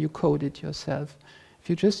them when you code it yourself. If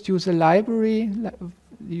you just use a library,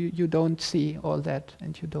 you don't see all that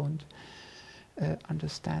and you don't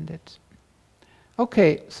understand it.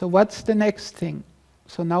 Okay, so what's the next thing?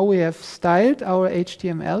 So now we have styled our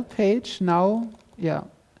HTML page. Now, yeah,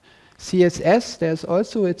 CSS, there's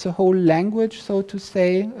also, it's a whole language, so to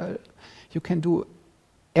say. You can do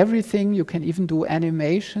everything. You can even do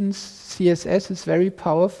animations. CSS is very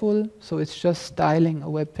powerful, so it's just styling a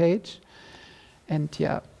web page. And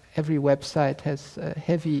yeah, every website has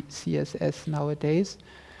heavy CSS nowadays.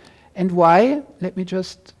 And why? Let me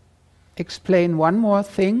just explain one more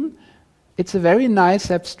thing. It's a very nice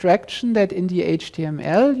abstraction that in the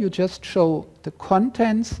HTML you just show the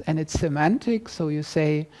contents and its semantics. So you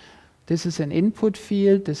say, this is an input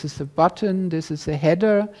field, this is a button, this is a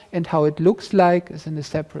header, and how it looks like is in a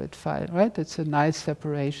separate file, right? It's a nice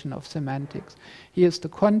separation of semantics. Here's the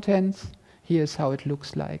contents, here's how it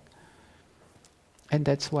looks like. And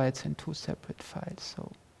that's why it's in 2 separate files.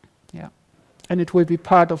 So, yeah. And it will be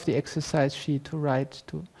part of the exercise sheet to write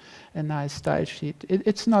to a nice style sheet.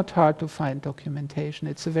 It's not hard to find documentation.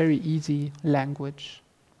 It's a very easy language.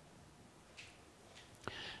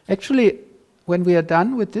 Actually, when we are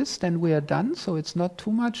done with this, then we are done, so it's not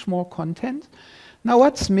too much more content. Now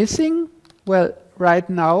what's missing? Well, right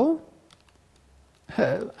now,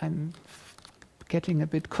 I'm getting a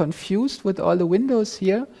bit confused with all the windows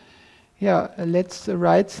here. Yeah, let's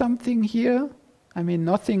write something here. I mean,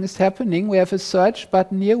 nothing is happening. We have a search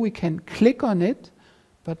button here. We can click on it,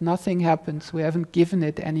 but nothing happens. We haven't given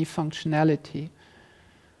it any functionality.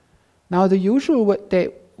 Now, the usual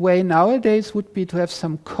way nowadays would be to have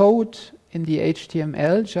some code in the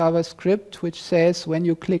HTML, JavaScript, which says when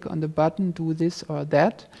you click on the button, do this or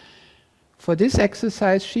that. For this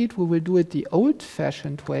exercise sheet, we will do it the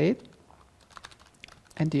old-fashioned way.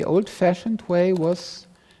 And the old-fashioned way was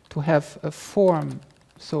to have a form.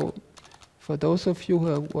 So for those of you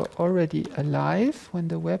who were already alive when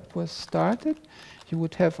the web was started, you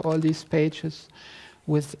would have all these pages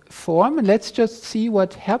with form. And let's just see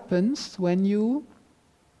what happens when you...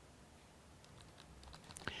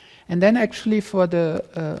 And then actually for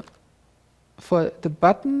the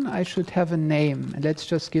button, I should have a name. And let's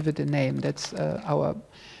just give it a name. That's our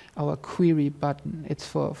query button. It's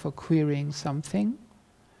for querying something.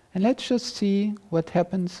 And let's just see what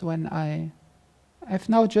happens when I've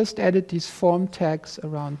now just added these form tags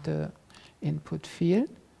around the input field.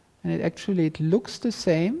 And it looks the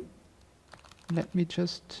same. Let me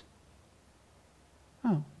just...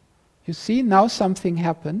 Oh, you see, now something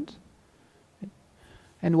happened.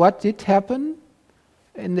 And what did happen?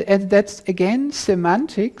 And that's, again,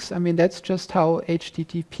 semantics. I mean, that's just how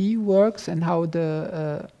HTTP works and how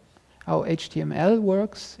how HTML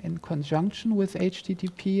works in conjunction with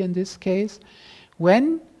HTTP in this case.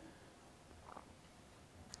 When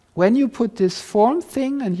you put this form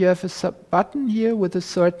thing and you have a button here with a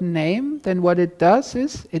certain name, then what it does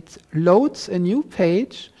is it loads a new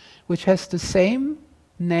page which has the same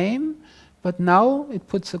name, but now it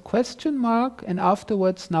puts a question mark, and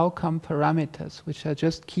afterwards now come parameters, which are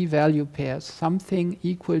just key value pairs, something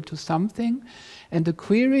equal to something. And the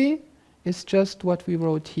query is just what we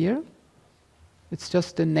wrote here. It's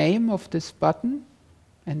just the name of this button.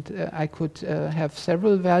 And I could have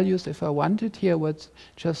several values if I wanted. Here was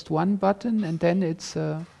just one button, and then it's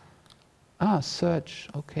search,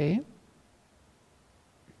 okay.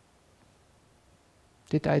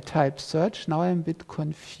 Did I type search? Now I'm a bit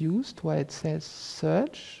confused why it says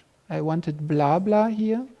search. I wanted blah blah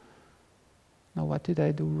here. Now what did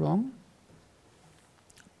I do wrong?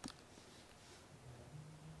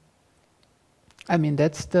 I mean,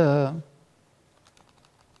 that's the...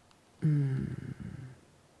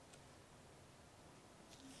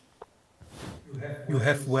 You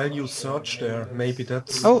have value search there. Maybe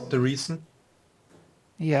that's the reason.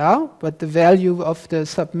 Yeah, but the value of the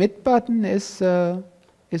submit button is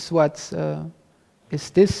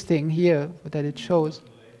this thing here that it shows.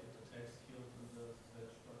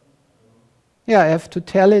 Yeah, I have to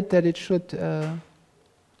tell it that it should.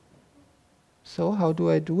 So how do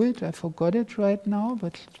I do it? I forgot it right now,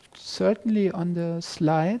 but certainly on the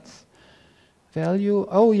slides, value.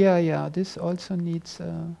 Oh yeah. This also needs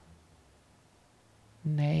a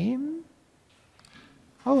name.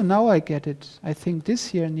 Oh, now I get it. I think this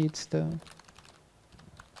here needs the...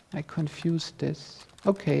 I confused this.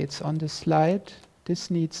 Okay, it's on the slide. This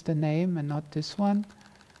needs the name and not this one.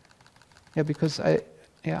 Yeah, because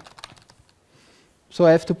So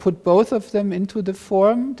I have to put both of them into the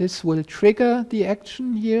form. This will trigger the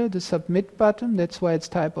action here, the submit button. That's why it's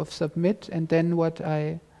type of submit. And then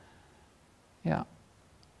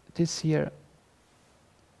this here.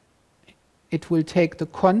 It will take the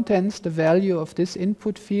contents, the value of this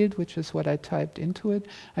input field, which is what I typed into it.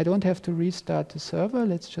 I don't have to restart the server.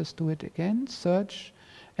 Let's just do it again. Search.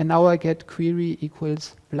 And now I get query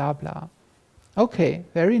equals blah, blah. Okay,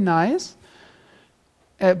 very nice.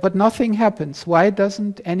 But nothing happens. Why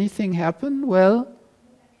doesn't anything happen? Well,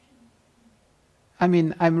 I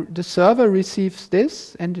mean, the server receives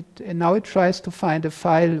this, and now it tries to find a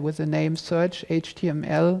file with the name search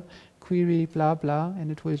HTML query blah, blah,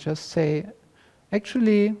 and it will just say...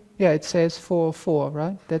 Actually, yeah, it says 404,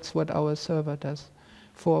 right? That's what our server does.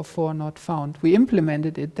 404 not found. We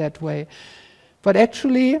implemented it that way. But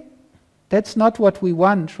actually, that's not what we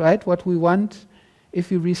want, right? What we want,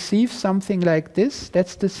 if you receive something like this,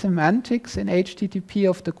 that's the semantics in HTTP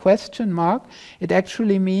of the question mark. It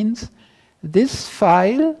actually means this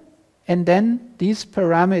file and then these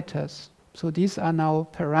parameters. So these are now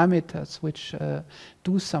parameters which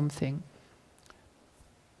do something.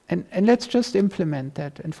 And let's just implement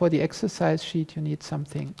that. And for the exercise sheet, you need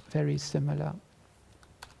something very similar.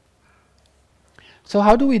 So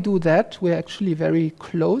how do we do that? We're actually very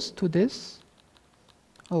close to this.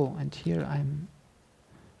 Oh, and here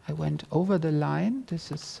I went over the line.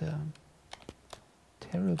 This is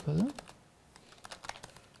terrible.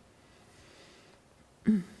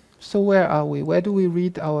 So where are we? Where do we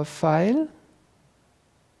read our file?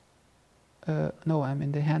 No, I'm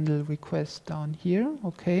in the handle request down here.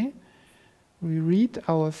 Okay. We read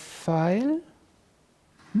our file.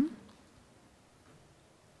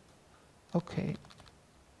 Okay.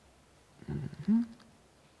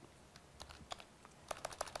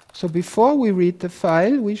 So before we read the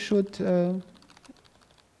file, we should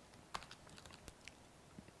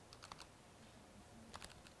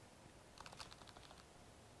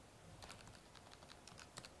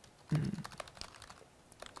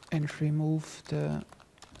and remove the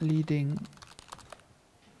leading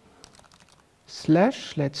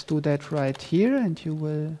slash. Let's do that right here, and you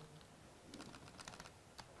will,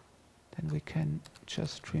 then we can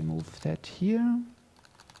just remove that here.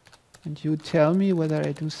 And you tell me whether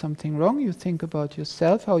I do something wrong. You think about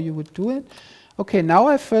yourself, how you would do it. Okay, now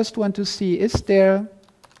I first want to see, is there,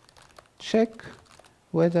 check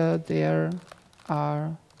whether there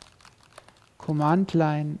are command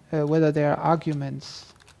line, whether there are arguments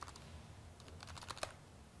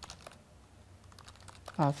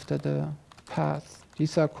after the path.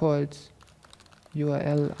 These are called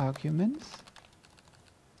URL arguments.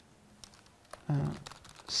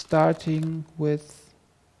 Starting with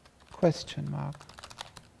question mark.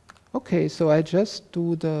 Okay, so I just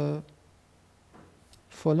do the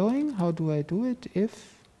following. How do I do it?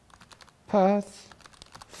 If path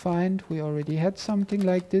find, we already had something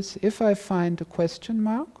like this. If I find a question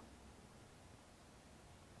mark,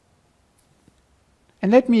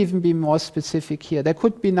 and let me even be more specific here. There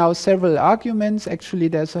could be now several arguments. Actually,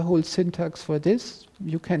 there's a whole syntax for this.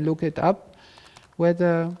 You can look it up,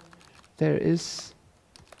 whether there is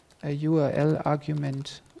a URL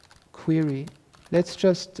argument query. Let's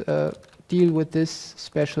just deal with this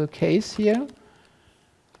special case here.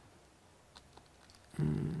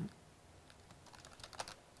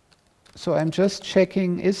 So I'm just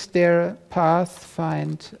checking, is there path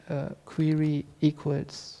find query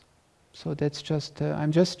equals? So that's just,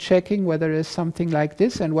 I'm just checking whether there's something like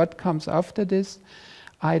this, and what comes after this,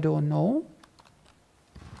 I don't know.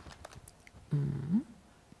 And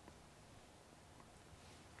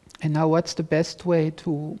now what's the best way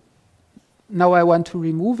to, now I want to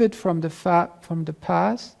remove it from the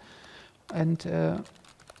path and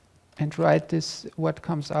write this, what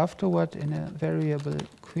comes afterward, in a variable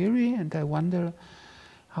query, and I wonder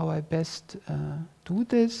how I best do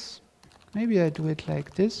this. Maybe I do it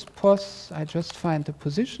like this, pos, I just find the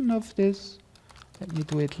position of this, let me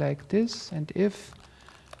do it like this, and if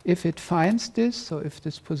it finds this, so if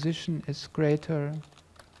this position is greater,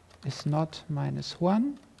 is not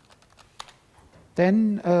 -1,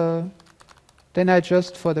 then I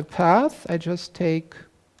just, for the path, I just take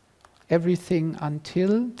everything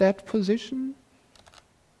until that position.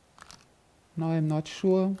 Now I'm not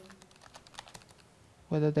sure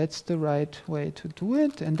whether that's the right way to do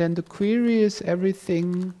it. And then the query is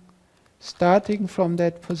everything starting from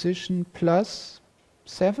that position plus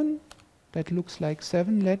 7. That looks like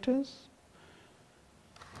 7 letters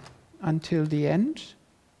until the end.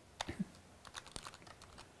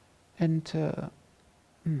 And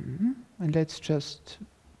let's just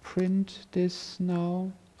print this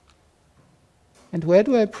now. And where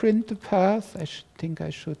do I print the path? I think I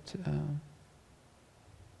should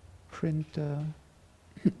print the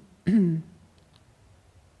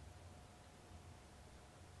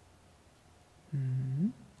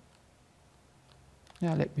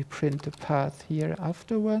yeah, let me print the path here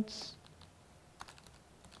afterwards.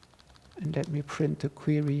 And let me print the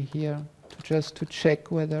query here just to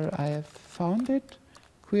check whether I have found it.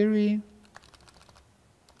 Query,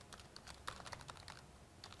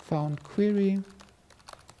 found query,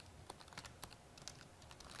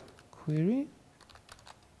 query.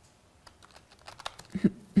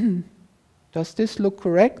 Does this look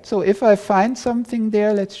correct? So if I find something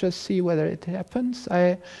there, let's just see whether it happens.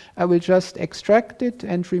 I will just extract it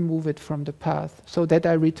and remove it from the path so that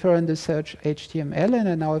I return the search HTML, and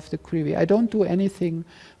I now have the query. I don't do anything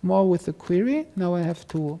more with the query. Now I have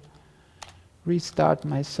to restart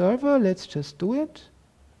my server. Let's just do it.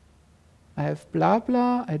 I have blah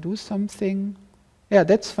blah, I do something. Yeah,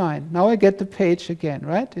 that's fine. Now I get the page again,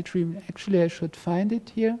 right? Actually I should find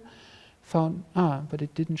it here. Found, but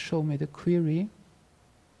it didn't show me the query.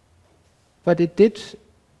 But it did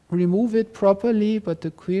remove it properly, but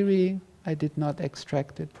the query I did not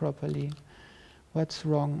extract it properly. What's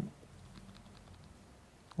wrong?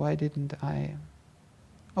 Why didn't I?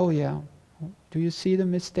 Oh yeah. Do you see the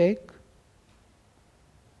mistake?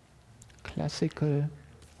 Classical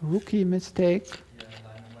rookie mistake. Yeah,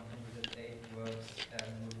 line 108 works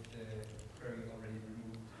with the query already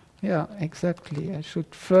removed. Yeah, exactly. I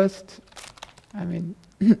should first,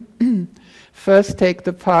 first take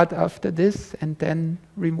the part after this and then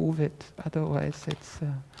remove it. Otherwise, it's,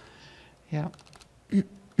 yeah.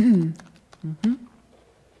 Mm-hmm.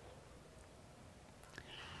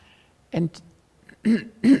 And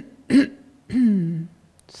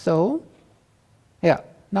so, yeah,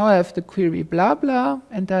 now I have the query blah blah,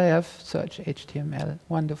 and I have search HTML.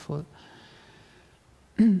 Wonderful.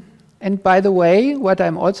 And by the way, what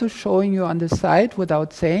I'm also showing you on the side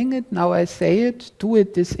without saying it, now I say it, do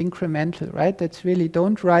it this incremental, right? That's really,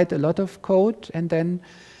 don't write a lot of code and then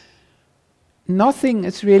nothing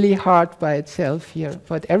is really hard by itself here,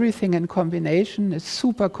 but everything in combination is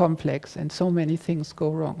super complex and so many things go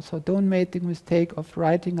wrong. So don't make the mistake of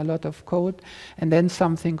writing a lot of code and then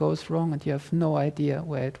something goes wrong and you have no idea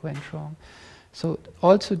where it went wrong. So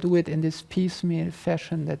also do it in this piecemeal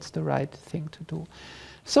fashion. That's the right thing to do.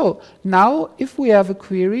 So now if we have a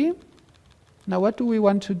query, now what do we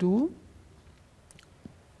want to do?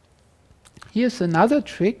 Here's another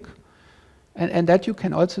trick. And that you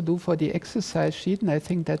can also do for the exercise sheet, and I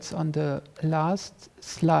think that's on the last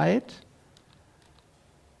slide.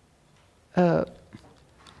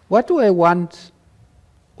 What do I want?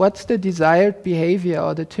 What's the desired behavior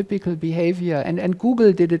or the typical behavior? And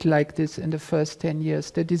Google did it like this in the first 10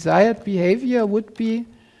 years. The desired behavior would be,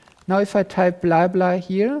 now if I type blah blah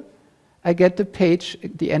here, I get the page,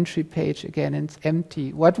 the entry page again, and it's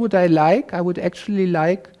empty. What would I like? I would actually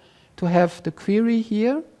like to have the query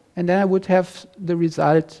here, and then I would have the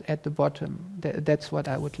result at the bottom. That's what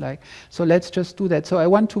I would like. So let's just do that. So I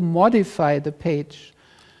want to modify the page.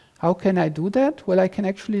 How can I do that? Well, I can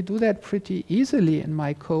actually do that pretty easily in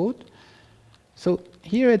my code. So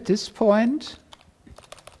here at this point,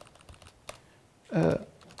 and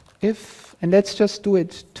let's just do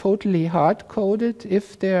it totally hard-coded.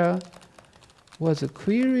 If there was a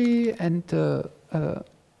query and the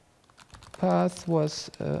path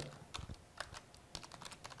was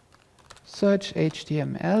search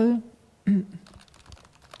HTML,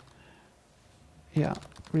 yeah,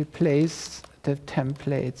 replace the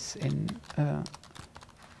templates in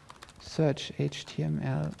search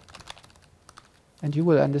HTML. And you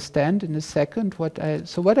will understand in a second what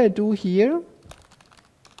I do here.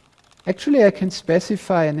 Actually, I can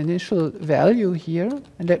specify an initial value here,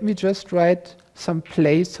 and let me just write some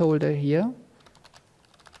placeholder here.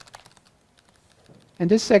 And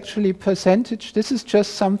this is actually percentage. This is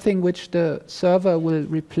just something which the server will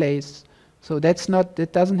replace. So that's not,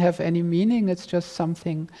 it doesn't have any meaning. It's just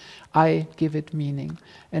something I give it meaning.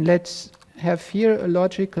 And let's have here a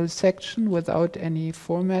logical section without any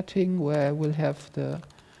formatting where I will have the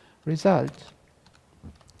result.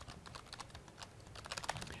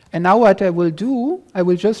 And now what I will do, I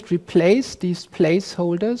will just replace these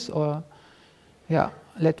placeholders, or yeah,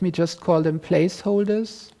 let me just call them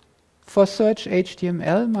placeholders. For search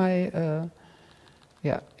HTML,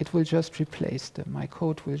 it will just replace them. My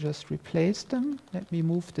code will just replace them. Let me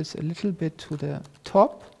move this a little bit to the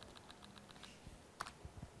top.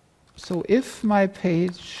 So if my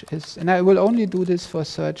page is, and I will only do this for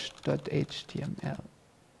search.html.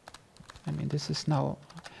 I mean, this is now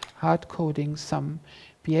hard coding some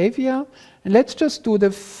behavior. And let's just do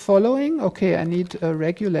the following. Okay, I need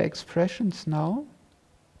regular expressions now.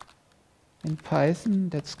 In Python,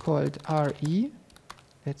 that's called RE.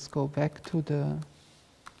 Let's go back to the,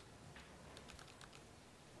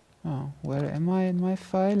 where am I in my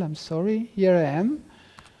file? I'm sorry, here I am.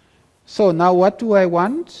 So now what do I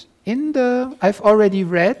want? I've already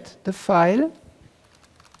read the file.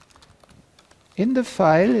 In the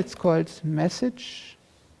file, it's called message.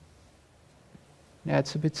 Yeah,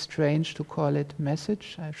 it's a bit strange to call it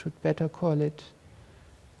message. I should better call it,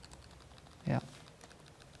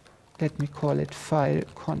 let me call it file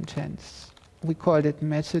contents. We called it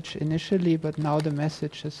message initially, but now the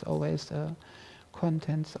message is always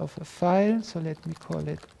contents of a file. So let me call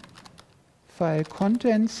it file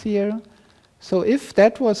contents here. So if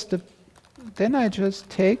that was then I just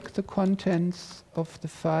take the contents of the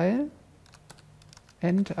file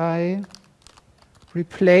and I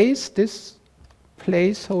replace this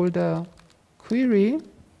placeholder query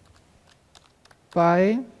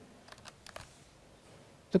by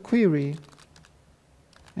the query.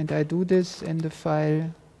 And I do this in the file,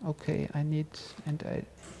 okay,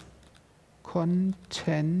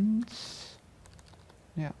 contents,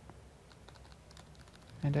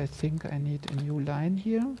 And I think I need a new line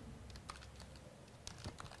here.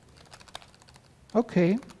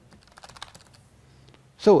 Okay.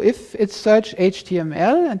 So if it's search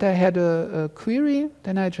HTML and I had a query,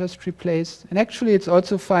 then I just replace, and actually it's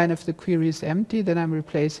also fine if the query is empty, then I'm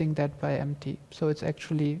replacing that by empty. So it's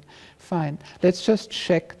actually fine. Let's just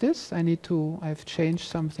check this. I've changed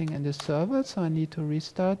something in the server, so I need to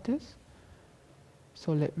restart this.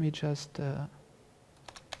 So let me just,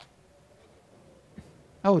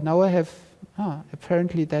 oh, now I have,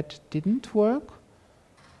 apparently that didn't work.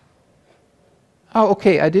 Oh,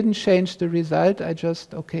 okay, I didn't change the result,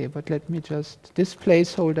 but let me just, this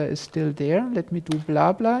placeholder is still there. Let me do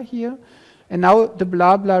blah blah here. And now the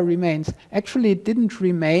blah blah remains. Actually, it didn't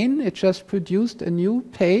remain, it just produced a new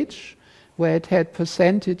page where it had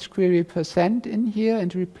percentage query percent in here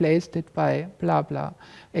and replaced it by blah blah,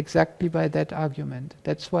 exactly by that argument.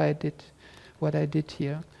 That's why I did what I did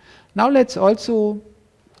here. Now let's also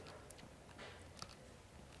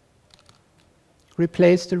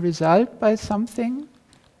replace the result by something.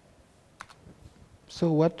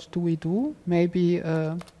 So what do we do? Maybe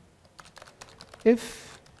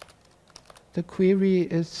if the query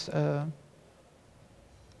is a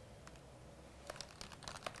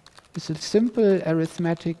simple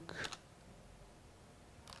arithmetic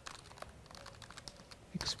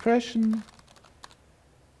expression,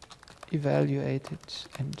 evaluate it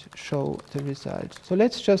and show the result. So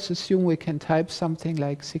let's just assume we can type something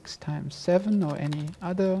like 6 times 7 or any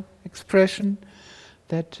other expression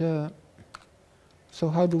that, so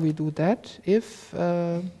how do we do that? If,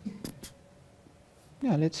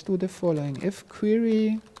 let's do the following. If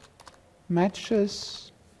query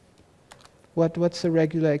matches, what's a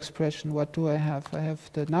regular expression? What do I have? I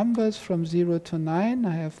have the numbers from 0 to 9.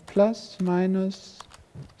 I have plus, minus,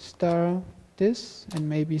 star, this, and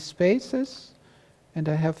maybe spaces, and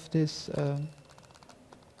I have this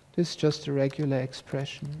this is just a regular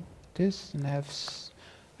expression, this, and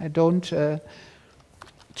I don't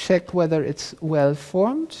check whether it's well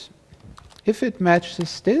formed. If it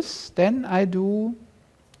matches this, then I do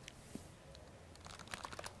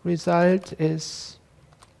result is,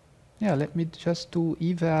 let me just do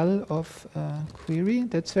eval of query.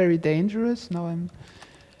 That's very dangerous. Now I'm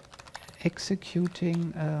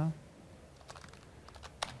executing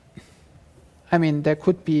I mean, there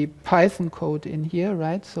could be Python code in here,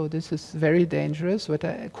 right? So this is very dangerous. What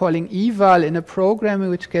I'm calling eval in a program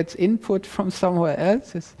which gets input from somewhere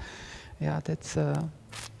else is, that's, oh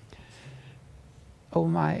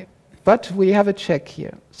my. But we have a check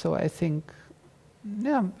here. So I think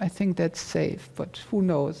that's safe, but who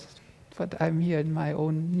knows? But I'm here in my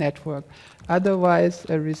own network. Otherwise,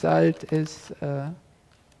 a result is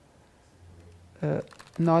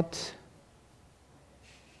not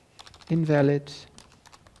invalid.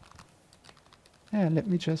 Let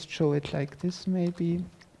me just show it like this, maybe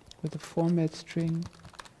with a format string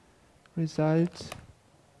result.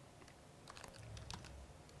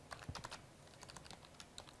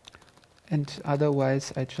 And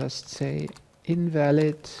otherwise I just say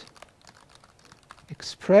invalid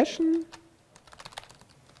expression.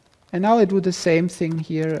 And now I do the same thing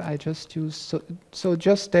here. I just use, so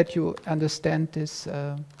just that you understand this.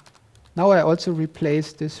 Now I also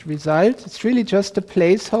replace this result. It's really just a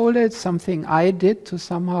placeholder. It's something I did to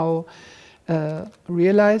somehow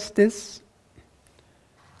realize this.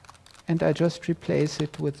 And I just replace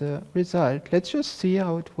it with the result. Let's just see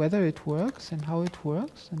whether it works and how it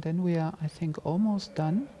works. And then we are, I think, almost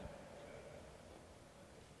done.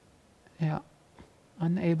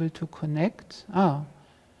 Unable to connect.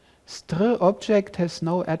 Str object has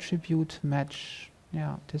no attribute match.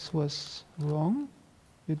 This was wrong.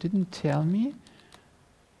 You didn't tell me.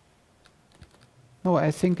 No,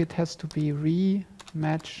 I think it has to be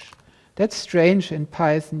rematch. That's strange in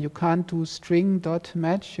Python. You can't do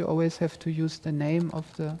string.match. You always have to use the name of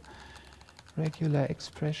the regular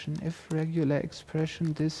expression. If regular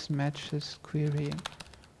expression, this matches query.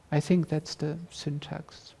 I think that's the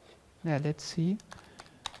syntax. Let's see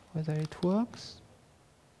whether it works.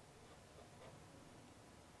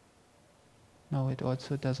 No, it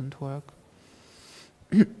also doesn't work.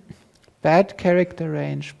 Bad character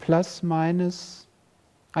range, plus, minus.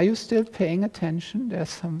 Are you still paying attention? There's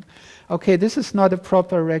some. Okay, this is not a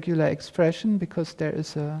proper regular expression because there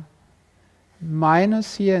is a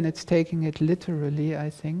minus here and it's taking it literally, I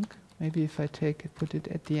think. Maybe if I put it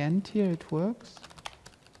at the end here, it works.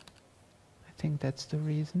 I think that's the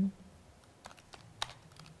reason.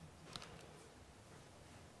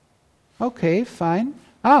 Okay, fine.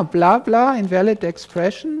 Blah blah, invalid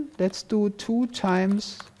expression. Let's do 2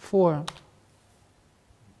 times 4.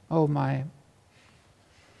 Oh my.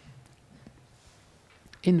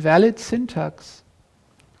 Invalid syntax.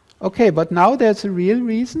 Okay, but now there's a real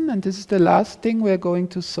reason, and this is the last thing we're going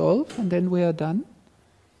to solve, and then we are done.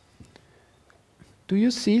 Do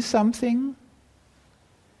you see something?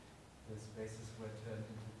 The spaces were turned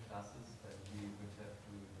into classes, and we would have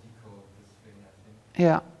to decode this thing, I think.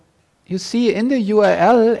 Yeah. You see in the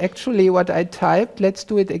URL, actually what I typed, let's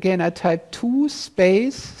do it again. I typed 2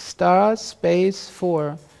 space star space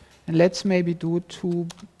 4. And let's maybe do 2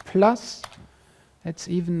 plus. That's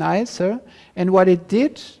even nicer. And what it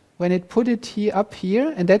did, when it put it up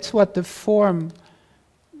here, and that's what the form,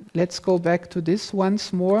 let's go back to this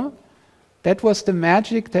once more. That was the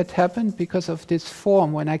magic that happened because of this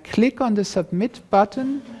form. When I click on the submit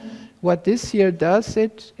button, what this here does,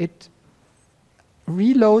 it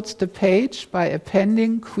reloads the page by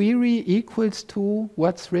appending query equals to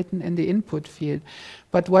what's written in the input field.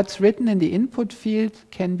 But what's written in the input field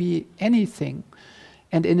can be anything.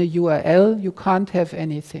 And in a URL, you can't have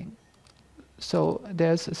anything. So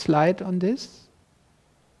there's a slide on this.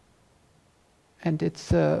 And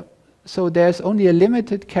it's so there's only a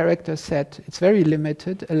limited character set. It's very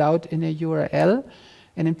limited, allowed in a URL.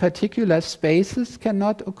 And in particular, spaces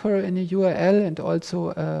cannot occur in a URL. And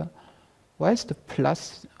also, why is the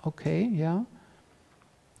plus? Okay, yeah.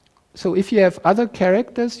 So if you have other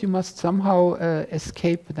characters, you must somehow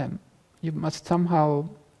escape them. You must somehow,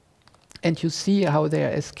 and you see how they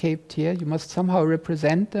are escaped here, you must somehow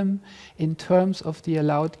represent them in terms of the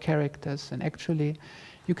allowed characters. And actually,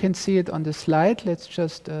 you can see it on the slide. Let's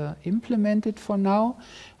just implement it for now.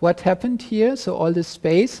 What happened here, so all the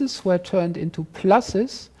spaces were turned into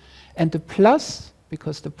pluses, and the plus,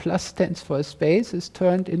 because the plus stands for a space, is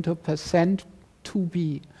turned into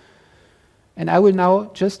 %2b. And I will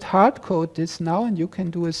now just hard code this now, and you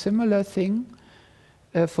can do a similar thing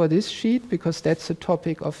for this sheet, because that's the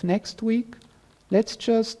topic of next week. Let's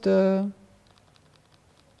just,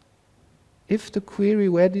 if the query,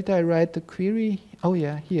 where did I write the query? Oh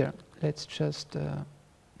yeah, here. Let's just,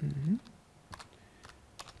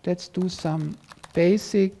 let's do some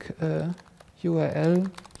basic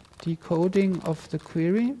URL decoding of the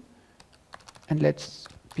query. And let's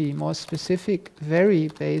be more specific, very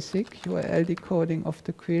basic URL decoding of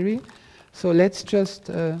the query. So let's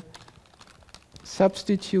just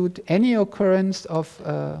substitute any occurrence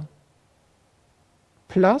of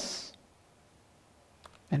plus,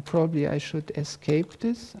 and probably I should escape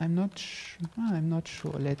this. I'm not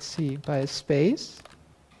sure. Let's see, by a space.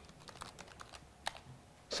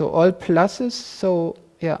 So all pluses. So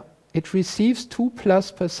yeah, it receives 2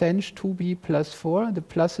 plus percent 2b plus 4. The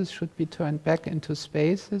pluses should be turned back into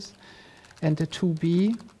spaces, and the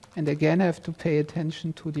 2b. And again, I have to pay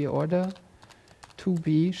attention to the order.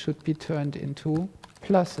 2b should be turned into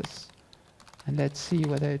pluses. And let's see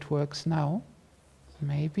whether it works now.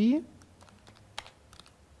 Maybe.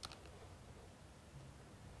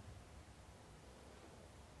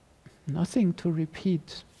 Nothing to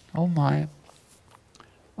repeat. Oh my.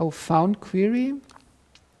 Oh, found query.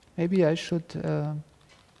 Maybe I should. Yeah,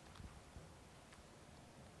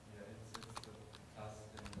 it's the plus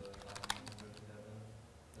in the line 11.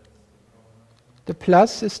 That's the problem. The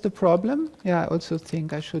plus is the problem. Yeah, I also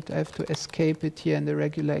think I have to escape it here in the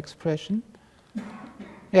regular expression.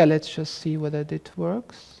 Yeah, let's just see whether it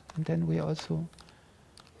works. And then we also,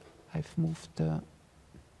 I've moved the,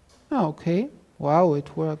 oh, okay. Wow,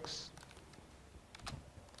 it works.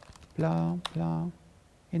 Blah, blah.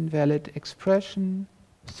 Invalid expression.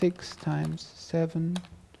 6 times 7,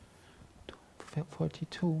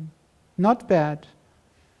 42. Not bad.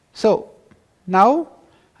 So, now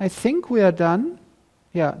I think we are done.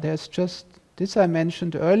 Yeah, there's just this I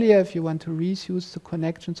mentioned earlier. If you want to reuse the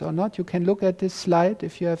connections or not, you can look at this slide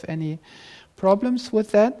if you have any problems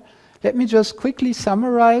with that. Let me just quickly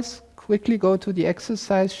summarize, quickly go to the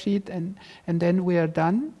exercise sheet, and then we are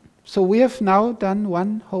done. So we have now done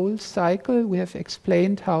one whole cycle. We have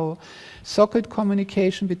explained how socket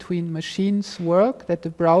communication between machines work, that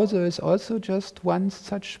the browser is also just one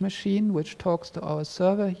such machine which talks to our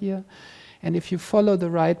server here. And if you follow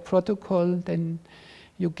the right protocol, then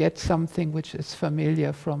you get something which is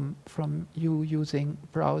familiar from you using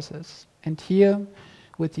browsers. And here,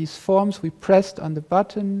 with these forms, we pressed on the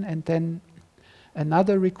button, and then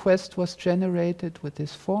another request was generated with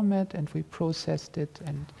this format, and we processed it.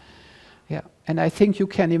 And yeah, and I think you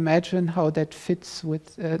can imagine how that fits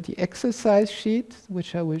with the exercise sheet,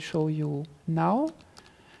 which I will show you now.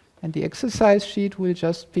 And the exercise sheet will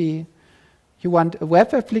just be, you want a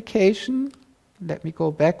web application. Let me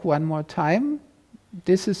go back one more time.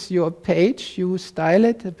 This is your page. You style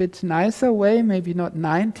it a bit nicer way, maybe not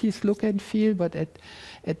 90s look and feel, but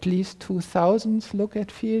at least 2000s look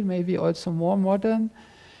at field, maybe also more modern.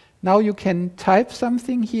 Now you can type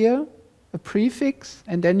something here, a prefix,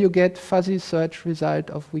 and then you get fuzzy search result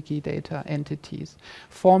of Wikidata entities,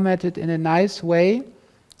 formatted in a nice way.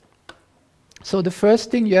 So the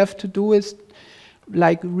first thing you have to do is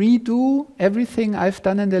like redo everything I've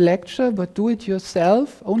done in the lecture, but do it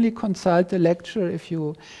yourself. Only consult the lecture if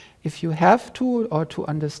you have to, or to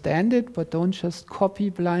understand it, but don't just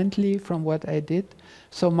copy blindly from what I did.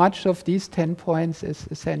 So much of these 10 points is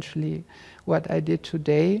essentially what I did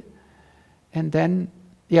today. And then,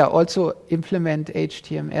 yeah, also implement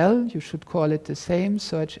HTML. You should call it the same,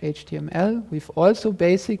 search HTML. We've also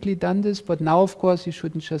basically done this, but now, of course, you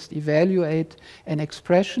shouldn't just evaluate an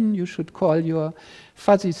expression. You should call your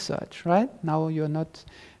fuzzy search, right? Now you're not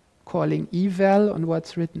calling eval on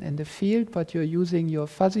what's written in the field, but you're using your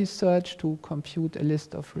fuzzy search to compute a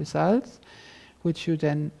list of results, which you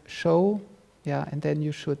then show, yeah, and then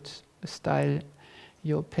you should style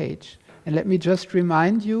your page. And let me just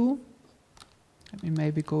remind you, let me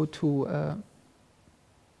maybe go to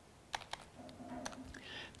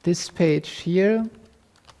this page here,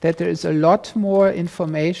 that there is a lot more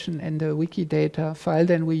information in the Wikidata file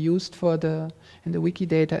than we used for in the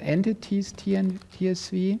Wikidata entities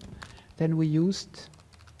TSV than we used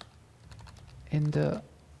in the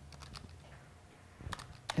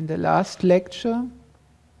last lecture.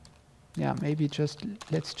 Yeah, maybe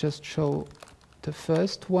let's just show the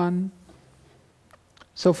first one.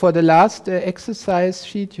 So for the last exercise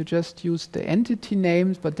sheet, you just use the entity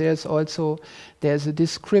names, but there's a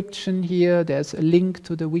description here, there's a link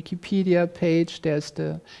to the Wikipedia page, there's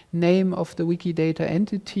the name of the Wikidata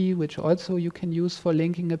entity, which also you can use for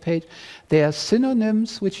linking a page. There are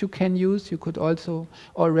synonyms which you can use. You could also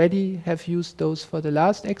already have used those for the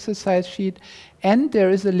last exercise sheet. And there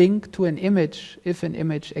is a link to an image, if an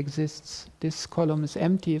image exists. This column is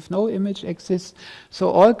empty if no image exists. So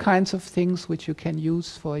all kinds of things which you can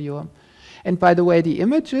use for your... And by the way, the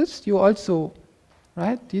images, you also,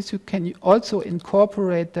 right? These you can also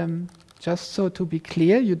incorporate them, just so to be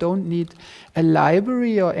clear. You don't need a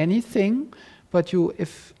library or anything, but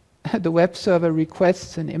if the web server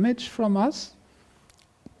requests an image from us,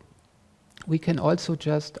 we can also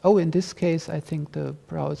just, in this case, I think the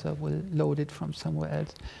browser will load it from somewhere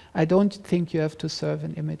else. I don't think you have to serve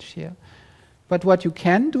an image here. But what you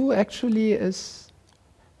can do actually is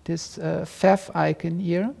this FAF icon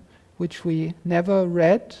here, which we never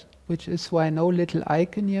read, which is why no little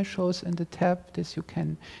icon here shows in the tab. This you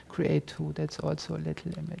can create too. That's also a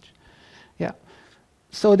little image. Yeah.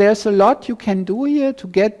 So there's a lot you can do here to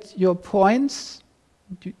get your points.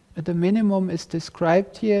 The minimum is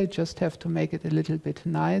described here. You just have to make it a little bit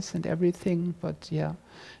nice and everything. But yeah,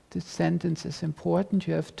 this sentence is important.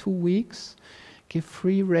 You have 2 weeks. Give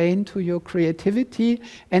free rein to your creativity.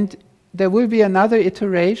 And there will be another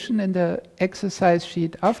iteration in the exercise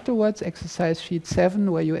sheet afterwards, exercise sheet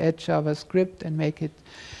 7, where you add JavaScript and make it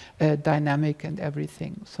dynamic and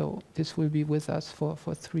everything. So this will be with us for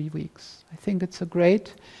 3 weeks. I think it's a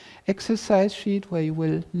great exercise sheet where you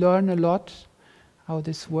will learn a lot how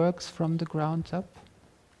this works from the ground up.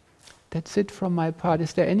 That's it from my part.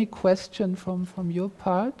 Is there any question from your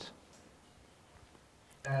part?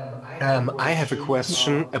 I have a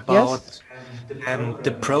question about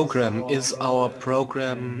the program. Is our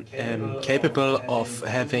program capable of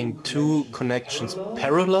having 2 connections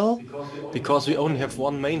parallel? Because we only have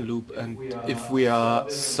one main loop, and if we are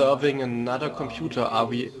serving another computer, are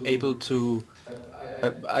we able to...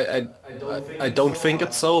 I don't think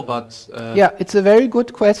it's so, but... Yeah, it's a very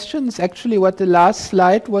good question. It's actually what the last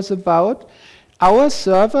slide was about. Our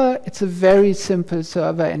server, it's a very simple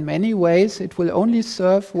server in many ways. It will only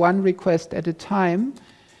serve one request at a time.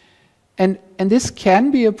 And this can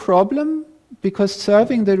be a problem, because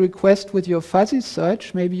serving the request with your fuzzy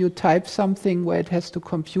search, maybe you type something where it has to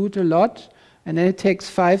compute a lot, and then it takes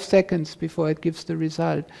 5 seconds before it gives the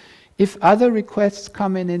result. If other requests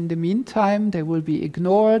come in the meantime, they will be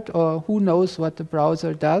ignored, or who knows what the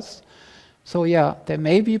browser does. So yeah, there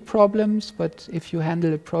may be problems, but if you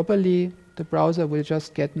handle it properly, the browser will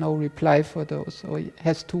just get no reply for those, or it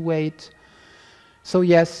has to wait. So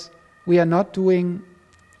yes, we are not doing...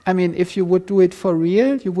 I mean, if you would do it for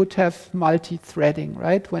real, you would have multi-threading,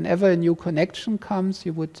 right? Whenever a new connection comes,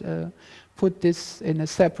 you would put this in a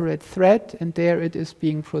separate thread, and there it is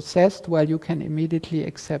being processed while you can immediately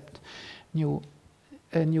accept new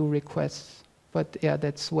requests. But yeah,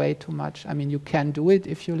 that's way too much. I mean, you can do it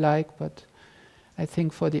if you like, but I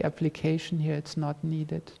think for the application here, it's not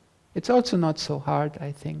needed. It's also not so hard,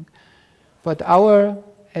 I think. But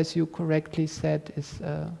as you correctly said, is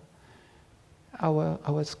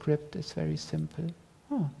our script is very simple.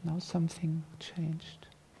 Oh, now something changed.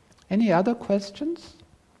 Any other questions?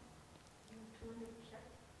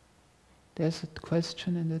 There's a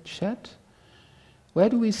question in the chat. Where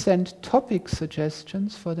do we send topic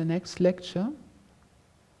suggestions for the next lecture?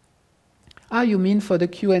 Ah, you mean for the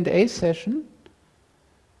Q&A session?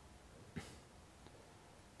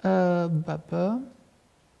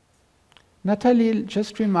 Natalie,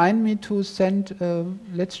 just remind me to send,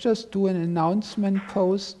 let's just do an announcement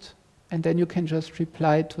post, and then you can just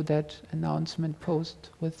reply to that announcement post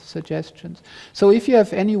with suggestions. So if you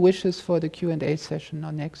have any wishes for the Q&A session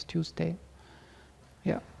on next Tuesday,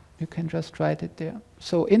 yeah, you can just write it there.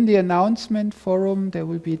 So in the announcement forum, there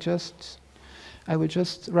will be I will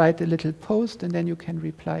just write a little post, and then you can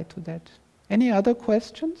reply to that. Any other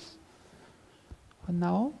questions for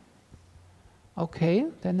now? Okay,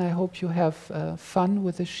 then I hope you have fun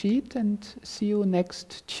with the sheet, and see you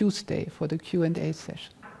next Tuesday for the Q&A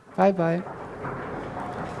session. Bye-bye.